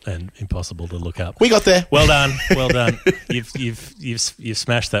difficult and impossible to look up. We got there. Well done, well done. You've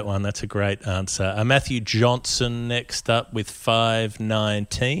smashed that one. That's a great answer. Matthew Johnson next up with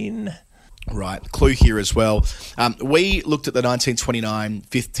 519. Right, clue here as well. We looked at the 1929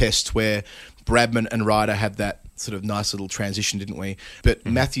 fifth test where Bradman and Ryder had that sort of nice little transition, didn't we? But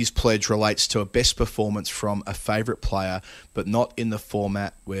Matthew's pledge relates to a best performance from a favourite player, but not in the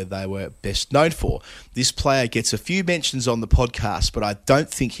format where they were best known for. This player gets a few mentions on the podcast, but I don't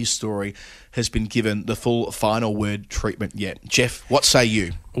think his story has been given the full final word treatment yet. Jeff, what say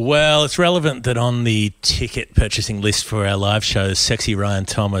you? Well, it's relevant that on the ticket purchasing list for our live show, Sexy Ryan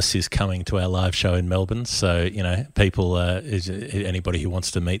Thomas is coming to our live show in Melbourne. So, you know, people, anybody who wants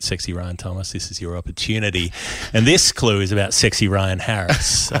to meet Sexy Ryan Thomas, this is your opportunity. And this clue is about Sexy Ryan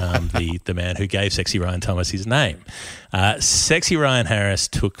Harris, the man who gave Sexy Ryan Thomas his name. Sexy Ryan Harris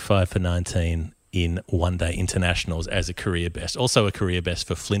took 5 for 19 in one-day internationals as a career best. Also a career best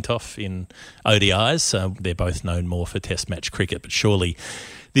for Flintoff in ODIs. They're both known more for test match cricket, but surely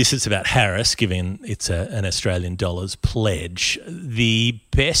this is about Harris, given it's an Australian dollars pledge. The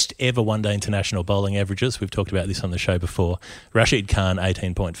best ever one-day international bowling averages, we've talked about this on the show before, Rashid Khan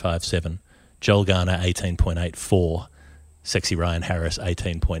 18.57, Joel Garner 18.84, Sexy Ryan Harris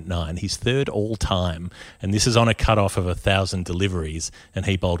 18.9. He's third all time, and this is on a cutoff of 1,000 deliveries, and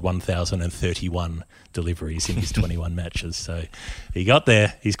he bowled 1,031 deliveries in his 21 matches. So he got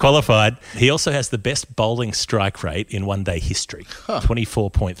there. He's qualified. He also has the best bowling strike rate in one-day history,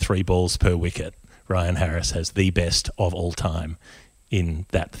 24.3 balls per wicket. Ryan Harris has the best of all time in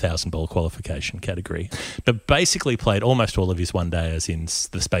that 1,000-ball qualification category. But basically played almost all of his one-dayers in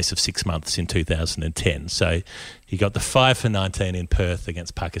the space of 6 months in 2010. So he got the 5 for 19 in Perth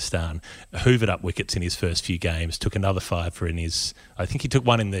against Pakistan, hoovered up wickets in his first few games, took another 5 for I think he took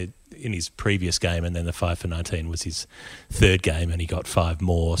one in his previous game, and then the 5 for 19 was his third game, and he got 5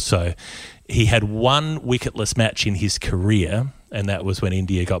 more. So he had one wicketless match in his career, and that was when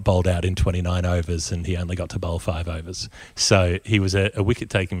India got bowled out in 29 overs and he only got to bowl 5 overs. So he was a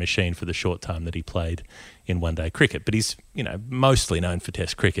wicket-taking machine for the short time that he played in one-day cricket. But he's, mostly known for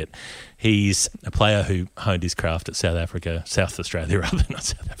Test cricket. He's a player who honed his craft at South Australia, not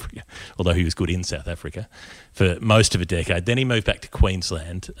South Africa, although he was good in South Africa for most of a decade. Then he moved back to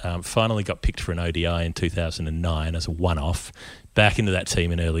Queensland, finally got picked for an ODI in 2009 as a one-off, back into that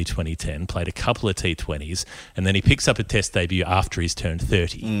team in early 2010, played a couple of T20s, and then he picks up a Test debut after he's turned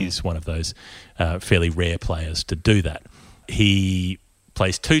 30. He's one of those fairly rare players to do that. He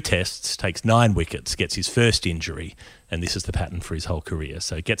plays 2 tests, takes 9 wickets, gets his first injury, and this is the pattern for his whole career.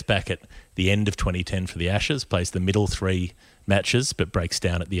 So he gets back at the end of 2010 for the Ashes, plays the middle 3 matches, but breaks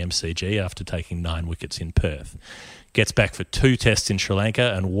down at the MCG after taking 9 wickets in Perth. Gets back for 2 tests in Sri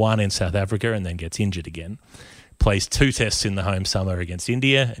Lanka and 1 in South Africa, and then gets injured again. Plays 2 tests in the home summer against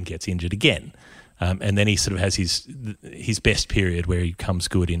India and gets injured again. And then he sort of has his best period where he comes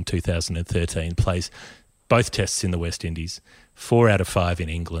good in 2013, plays both tests in the West Indies, 4 out of 5 in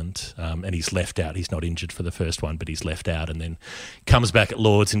England, and he's left out. He's not injured for the first one, but he's left out, and then comes back at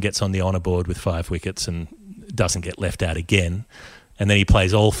Lords and gets on the honour board with 5 wickets and doesn't get left out again. And then he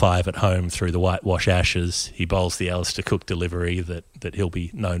plays all 5 at home through the whitewash Ashes. He bowls the Alistair Cook delivery that he'll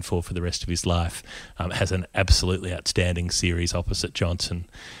be known for the rest of his life. Has an absolutely outstanding series opposite Johnson.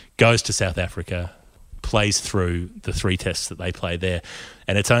 Goes to South Africa, plays through the 3 tests that they play there.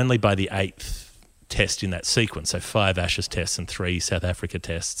 And it's only by the 8th test in that sequence, so 5 Ashes tests and 3 South Africa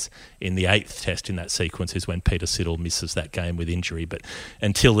tests. In the 8th test in that sequence is when Peter Siddle misses that game with injury. But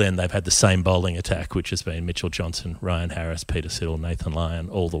until then, they've had the same bowling attack, which has been Mitchell Johnson, Ryan Harris, Peter Siddle, Nathan Lyon,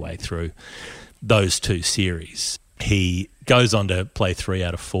 all the way through those 2 series. He goes on to play 3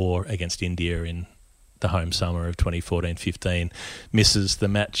 out of 4 against India in the home summer of 2014-15, misses the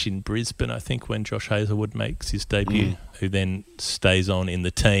match in Brisbane, I think, when Josh Hazlewood makes his debut, who then stays on in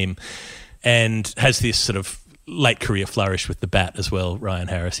the team. And has this sort of late career flourish with the bat as well. Ryan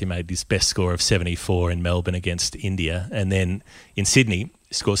Harris, he made his best score of 74 in Melbourne against India. And then in Sydney,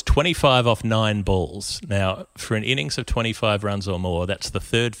 He scores 25 off 9 balls. Now, for an innings of 25 runs or more, that's the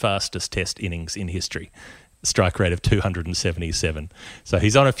third fastest Test innings in history. Strike rate of 277. So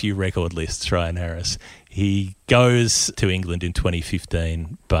he's on a few record lists, Ryan Harris. He goes to England in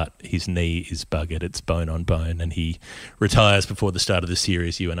 2015, but his knee is buggered. It's bone on bone, and he retires before the start of the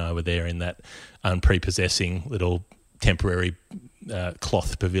series. You and I were there in that unprepossessing little temporary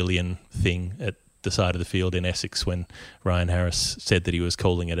cloth pavilion thing at the side of the field in Essex when Ryan Harris said that he was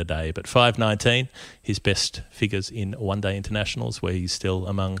calling it a day. But 5.19, his best figures in one-day internationals, where he's still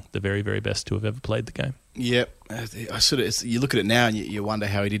among the very, very best to have ever played the game. Yep, you look at it now and you wonder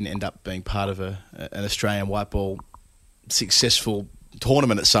how he didn't end up being part of an Australian white ball successful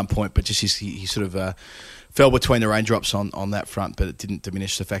tournament at some point, but just he sort of fell between the raindrops on that front, but it didn't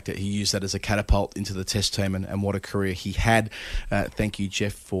diminish the fact that he used that as a catapult into the Test team, and what a career he had. Thank you,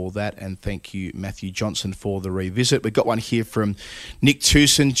 Jeff, for that, and thank you, Matthew Johnson, for the revisit. We've got one here from Nick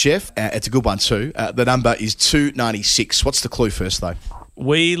Tewson, Jeff. It's a good one too. The number is 296. What's the clue first, though?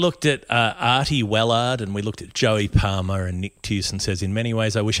 We looked at Artie Wellard and we looked at Joey Palmer, and Nick Tewson says, in many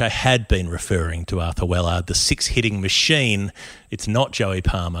ways I wish I had been referring to Arthur Wellard, the six-hitting machine. It's not Joey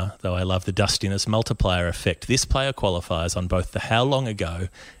Palmer, though I love the dustiness multiplier effect. This player qualifies on both the how long ago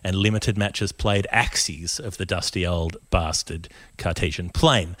and limited matches played axes of the dusty old bastard Cartesian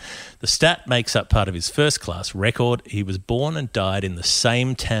plane. The stat makes up part of his first-class record. He was born and died in the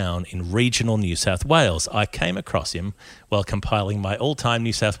same town in regional New South Wales. I came across him while compiling my all-time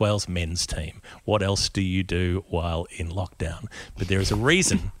New South Wales men's team. What else do you do while in lockdown? But there is a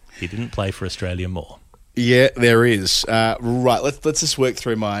reason he didn't play for Australia more. Yeah, there is. Right, let's just work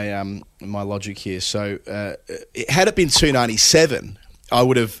through my my logic here. So, had it been 297, I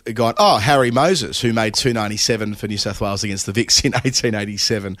would have gone, Harry Moses, who made 297 for New South Wales against the Vicks in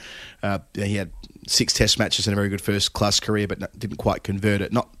 1887. He had 6 Test matches and a very good first-class career, but didn't quite convert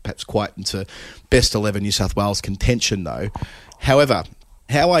it. Not perhaps quite into best 11 New South Wales contention, though. However,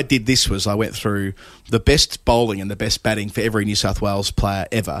 how I did this was I went through the best bowling and the best batting for every New South Wales player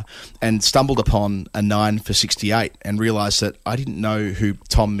ever and stumbled upon a 9 for 68 and realised that I didn't know who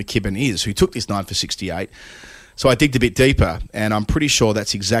Tom McKibben is, who took this 9 for 68. So I digged a bit deeper, and I'm pretty sure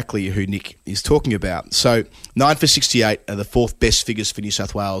that's exactly who Nick is talking about. So 9 for 68 are the 4th best figures for New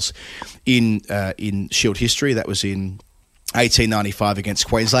South Wales in Shield history. That was in 1895 against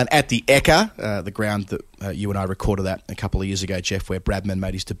Queensland at the Ekka, the ground that you and I recorded that a couple of years ago, Jeff, where Bradman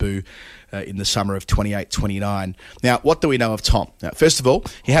made his debut in the summer of 28-29. Now, what do we know of Tom? Now, first of all,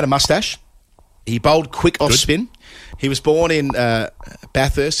 he had a moustache. He bowled quick off spin. He was born in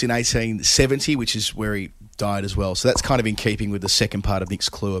Bathurst in 1870, which is where he died as well. So that's kind of in keeping with the second part of Nick's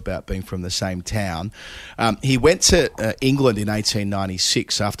clue about being from the same town. He went to England in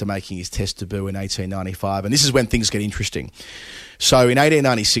 1896 after making his Test debut in 1895, and this is when things get interesting. So in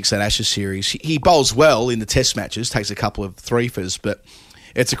 1896, that Ashes series, he bowls well in the Test matches, takes a couple of threefers, but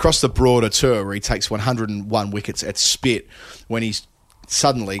it's across the broader tour where he takes 101 wickets at spit when he's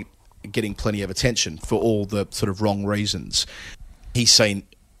suddenly getting plenty of attention for all the sort of wrong reasons. He's seen,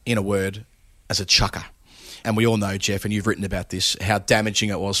 in a word, as a chucker. And we all know, Jeff, and you've written about this, how damaging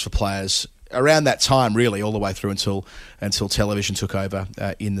it was for players around that time, really, all the way through until television took over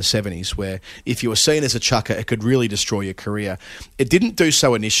in the 70s, where if you were seen as a chucker, it could really destroy your career. It didn't do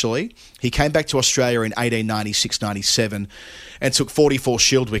so initially. He came back to Australia in 1896-97 and took 44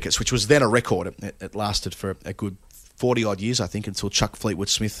 Shield wickets, which was then a record. It lasted for a good 40-odd years, I think, until Chuck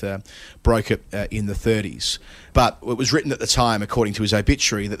Fleetwood-Smith broke it in the 30s. But it was written at the time, according to his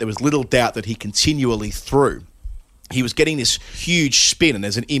obituary, that there was little doubt that he continually threw. He was getting this huge spin, and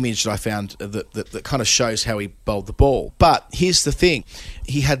there's an image that I found that kind of shows how he bowled the ball. But here's the thing.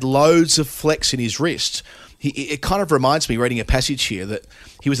 He had loads of flex in his wrist. It kind of reminds me, reading a passage here, that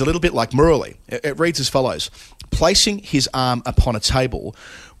he was a little bit like Murali. It reads as follows. Placing his arm upon a table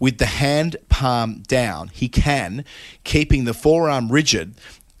with the hand palm down, he can, keeping the forearm rigid,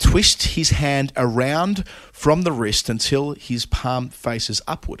 twist his hand around from the wrist until his palm faces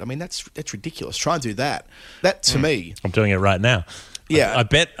upward. I mean, that's ridiculous. Try and do that. That, to me... I'm doing it right now. Yeah. I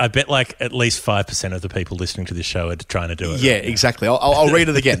bet like at least 5% of the people listening to this show are trying to do it. Yeah, exactly. I'll read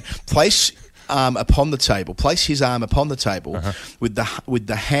it again. Place arm upon the table. Place his arm upon the table with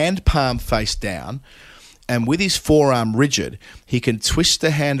the hand palm face down, and with his forearm rigid, he can twist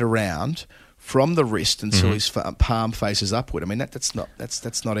the hand around from the wrist until his palm faces upward. I mean, that's not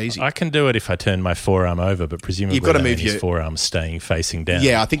easy. I can do it if I turn my forearm over, but presumably you've got to move his forearm staying facing down.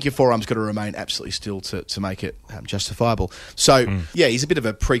 Yeah, I think your forearm's got to remain absolutely still to make it justifiable. So, yeah, he's a bit of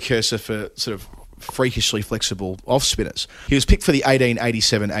a precursor for sort of freakishly flexible off-spinners. He was picked for the 18,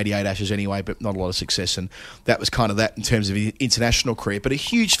 87, 88 Ashes anyway, but not a lot of success, and that was kind of that in terms of his international career. But a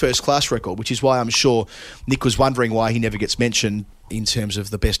huge first-class record, which is why I'm sure Nick was wondering why he never gets mentioned in terms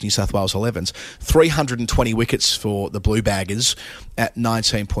of the best New South Wales 11s. 320 wickets for the Blue Baggers at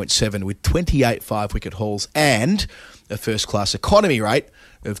 19.7 with 28 five-wicket hauls and a first-class economy rate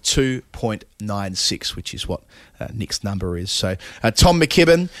of 2.96, which is what Nick's number is. So Tom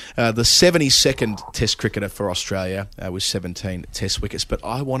McKibben, the 72nd Test cricketer for Australia with 17 Test wickets. But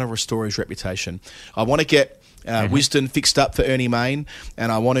I want to restore his reputation. I want to get Wisden fixed up for Ernie Main,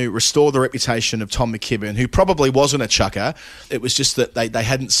 and I want to restore the reputation of Tom McKibben, who probably wasn't a chucker. It was just that they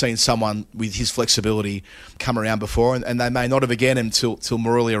hadn't seen someone with his flexibility come around before, and they may not have again until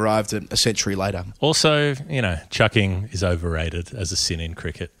Morley arrived a century later. Also, chucking is overrated as a sin in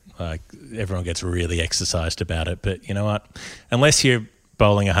cricket. Like, everyone gets really exercised about it, but you know what? Unless you're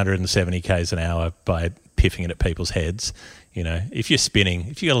bowling 170 k's an hour by piffing it at people's heads, if you're spinning,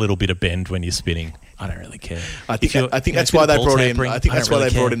 if you got a little bit of bend when you're spinning, I don't really care. I think that's why they brought in. I think that's why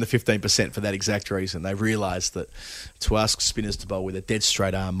they brought in the 15% for that exact reason. They realised that to ask spinners to bowl with a dead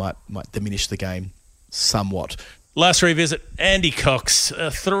straight arm might diminish the game somewhat. Last revisit, Andy Cox,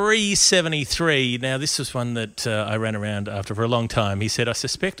 373. Now, this was one that I ran around after for a long time. He said, I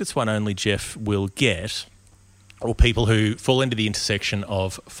suspect it's one only Jeff will get, or people who fall into the intersection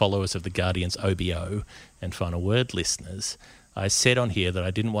of followers of the Guardian's OBO and Final Word listeners. I said on here that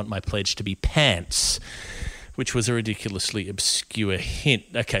I didn't want my pledge to be pants, which was a ridiculously obscure hint.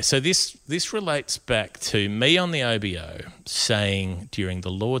 Okay, so this relates back to me on the OBO saying during the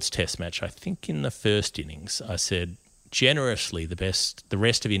Lord's Test match, I think in the first innings, I said generously the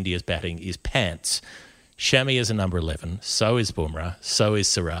rest of India's batting is pants. Shami is a number 11, so is Bumrah, so is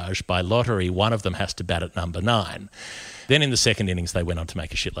Siraj. By lottery, one of them has to bat at number 9. Then in the second innings, they went on to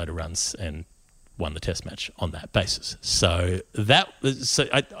make a shitload of runs and won the Test match on that basis. So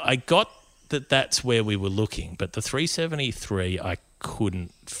I got that that's where we were looking, but the 373 I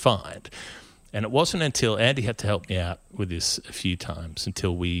couldn't find. And it wasn't until Andy had to help me out with this a few times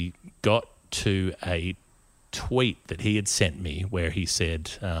until we got to a tweet that he had sent me where he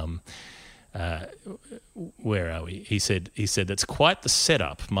said, where are we? He said that's quite the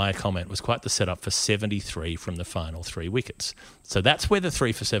setup. My comment was quite the setup for 73 from the final 3 wickets. So that's where the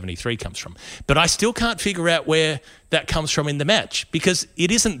 3 for 73 comes from. But I still can't figure out where that comes from in the match because it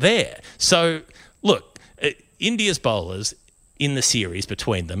isn't there. So look, India's bowlers in the series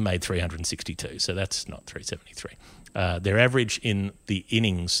between them made 362. So that's not 373. Their average in the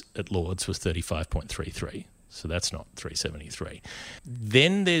innings at Lords was 35.33. So that's not 373.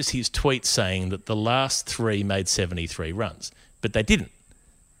 Then there's his tweet saying that the last 3 made 73 runs, but they didn't.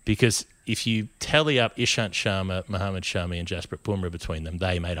 Because if you tally up Ishant Sharma, Mohammad Shami and Jasprit Bumrah between them,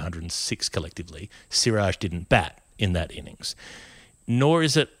 they made 106 collectively. Siraj didn't bat in that innings. Nor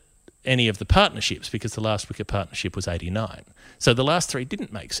is it any of the partnerships because the last wicket partnership was 89. So the last 3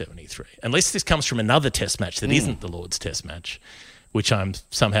 didn't make 73. Unless this comes from another test match that isn't the Lord's Test match, which I'm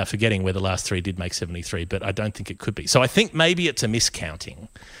somehow forgetting where the last 3 did make 73, but I don't think it could be. So I think maybe it's a miscounting,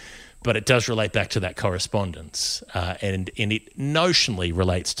 but it does relate back to that correspondence, and it notionally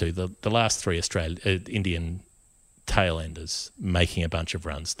relates to the last 3 Indian tail-enders making a bunch of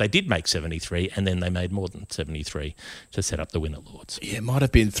runs. They did make 73, and then they made more than 73 to set up the win at Lords. Yeah, it might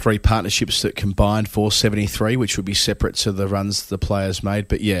have been 3 partnerships that combined for 73, which would be separate to the runs the players made.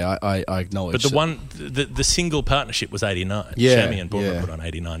 But yeah, I acknowledge. But the single partnership was 89. Yeah, Shami and Bumrah put on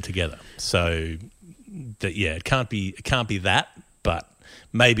 89 together. So it can't be that, but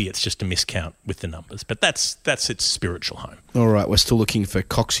maybe it's just a miscount with the numbers. But that's its spiritual home. All right, we're still looking for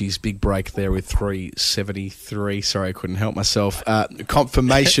Coxie's big break there with 373. Sorry, I couldn't help myself.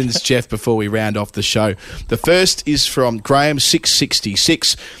 Confirmations, Jeff, before we round off the show. The first is from Graham,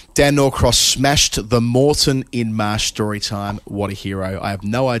 666. Dan Norcross smashed the Morton in Marsh story time. What a hero. I have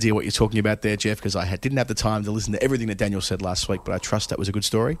no idea what you're talking about there, Jeff, because I didn't have the time to listen to everything that Daniel said last week, but I trust that was a good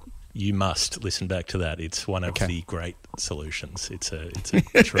story. You must listen back to that. It's one of the great solutions. It's a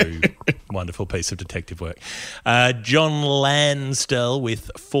true, wonderful piece of detective work. John Lansdell with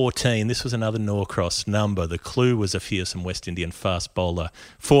 14. This was another Norcross number. The clue was a fearsome West Indian fast bowler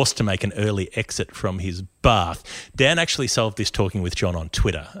forced to make an early exit from his bath. Dan actually solved this talking with John on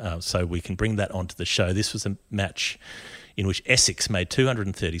Twitter, so we can bring that onto the show. This was a match in which Essex made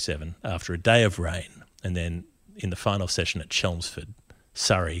 237 after a day of rain, and then in the final session at Chelmsford,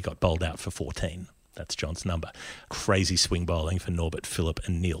 Surrey got bowled out for 14. That's John's number. Crazy swing bowling for Norbert Phillip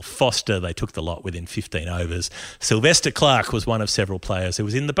and Neil Foster. They took the lot within 15 overs. Sylvester Clarke was one of several players who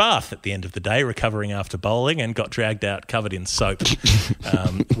was in the bath at the end of the day, recovering after bowling, and got dragged out covered in soap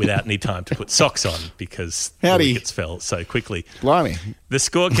without any time to put socks on because the wickets fell so quickly. Blimey. The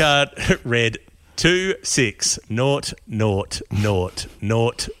scorecard read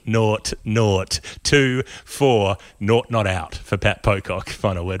 2-6-0-0-0-0-0-2-4 not out for Pat Pocock,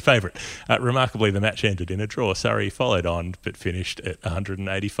 final word favourite. Remarkably, the match ended in a draw. Surrey followed on but finished at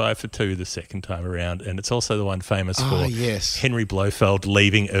 185 for 2 the second time around, and it's also the one famous for Henry Blofeld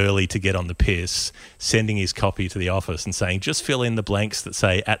leaving early to get on the piss, sending his copy to the office and saying, just fill in the blanks that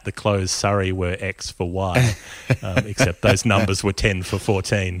say at the close Surrey were X for Y, except those numbers were 10 for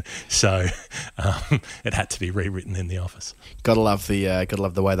 14. So it had to be rewritten in the office. Gotta love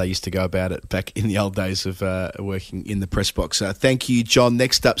the way they used to go about it back in the old days of working in the press box. Thank you, John.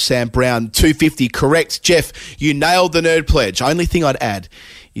 Next up, Sam Brown, 250, correct. Jeff, you nailed the nerd pledge. Only thing I'd add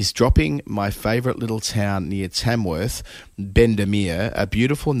is dropping my favourite little town near Tamworth, Bendemeer, a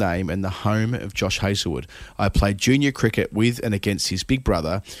beautiful name and the home of Josh Hazlewood. I played junior cricket with and against his big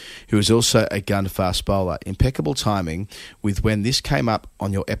brother, who was also a gun-fast bowler. Impeccable timing with when this came up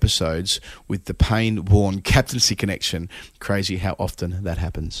on your episodes with the Payne-Warne captaincy connection. Crazy how often that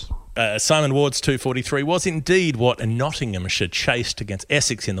happens. Simon Ward's 243 was indeed what Nottinghamshire chased against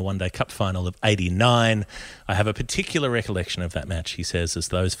Essex in the One Day Cup final of 89. I have a particular recollection of that match, he says, as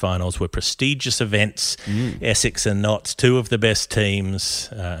those finals were prestigious events. Essex are not two of the best teams.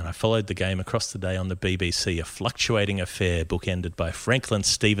 And I followed the game across the day on the BBC, a fluctuating affair bookended by Franklin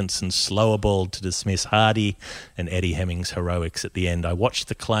Stevenson's slower ball to dismiss Hardy and Eddie Hemming's heroics at the end. I watched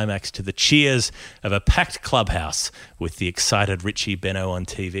the climax to the cheers of a packed clubhouse with the excited Richie Benno on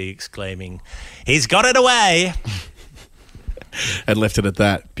TV exclaiming, "He's got it away!" And left it at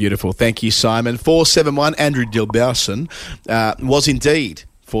that. Beautiful. Thank you, Simon. 471, Andrew Dilberson was indeed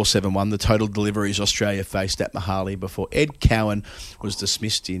 471, the total deliveries Australia faced at Mohali before Ed Cowan was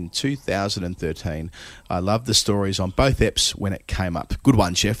dismissed in 2013. I love the stories on both eps when it came up. Good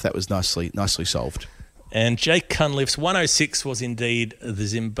one, Jeff. That was nicely solved. And Jake Cunliffe's 106 was indeed the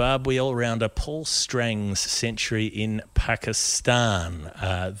Zimbabwe all-rounder Paul Strang's century in Pakistan.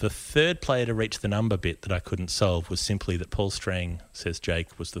 The third player to reach the number bit that I couldn't solve was simply that Paul Strang, says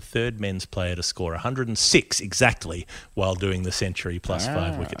Jake, was the third men's player to score 106 exactly while doing the century plus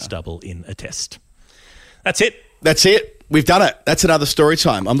 5 wickets double in a test. That's it. We've done it. That's another story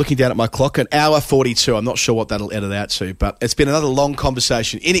time. I'm looking down at my clock, an hour 42. I'm not sure what that'll edit out to, but it's been another long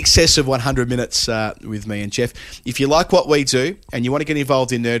conversation, in excess of 100 minutes with me and Jeff. If you like what we do and you want to get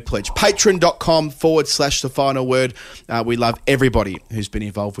involved in Nerd Pledge, patreon.com/The Final Word. We love everybody who's been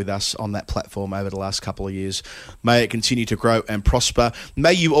involved with us on that platform over the last couple of years. May it continue to grow and prosper.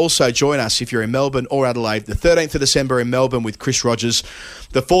 May you also join us if you're in Melbourne or Adelaide, the 13th of December in Melbourne with Chris Rogers,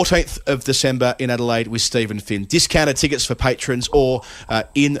 the 14th of December in Adelaide with Stephen Finn. Discounted tickets for patrons or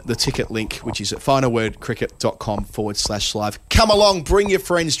in the ticket link, which is at finalwordcricket.com/live. Come along, bring your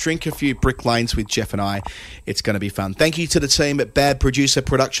friends, drink a few Brick Lanes with Jeff and I. It's going to be fun. Thank you to the team at Bad Producer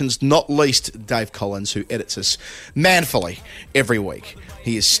Productions, not least Dave Collins, who edits us manfully every week.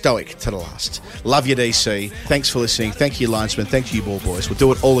 He is stoic to the last. Love you, DC. Thanks for listening. Thank you, linesman. Thank you, ball boys. We'll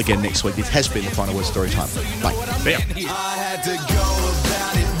do it all again next week. It has been the Final Word Story Time. Bye. See ya. I had to go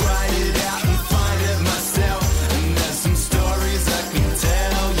about it, write it out and find it myself. And there's some stories I can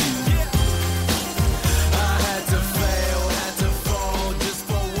tell you. I had to fail, had to fall just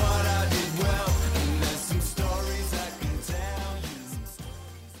for what I did well. And there's some stories I can tell you.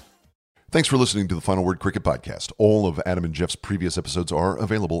 Thanks for listening to the Final Word Cricket Podcast. All of Adam and Jeff's previous episodes are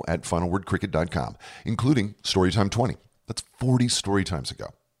available at finalwordcricket.com, including Storytime 20. That's 40 Storytimes ago.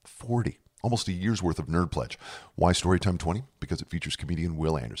 40. Almost a year's worth of Nerd Pledge. Why Storytime 20? Because it features comedian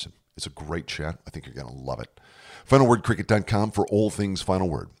Will Anderson. It's a great chat. I think you're going to love it. Finalwordcricket.com for all things Final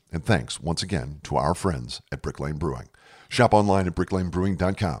Word. And thanks once again to our friends at Brick Lane Brewing. Shop online at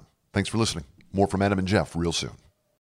bricklanebrewing.com. Thanks for listening. More from Adam and Jeff real soon.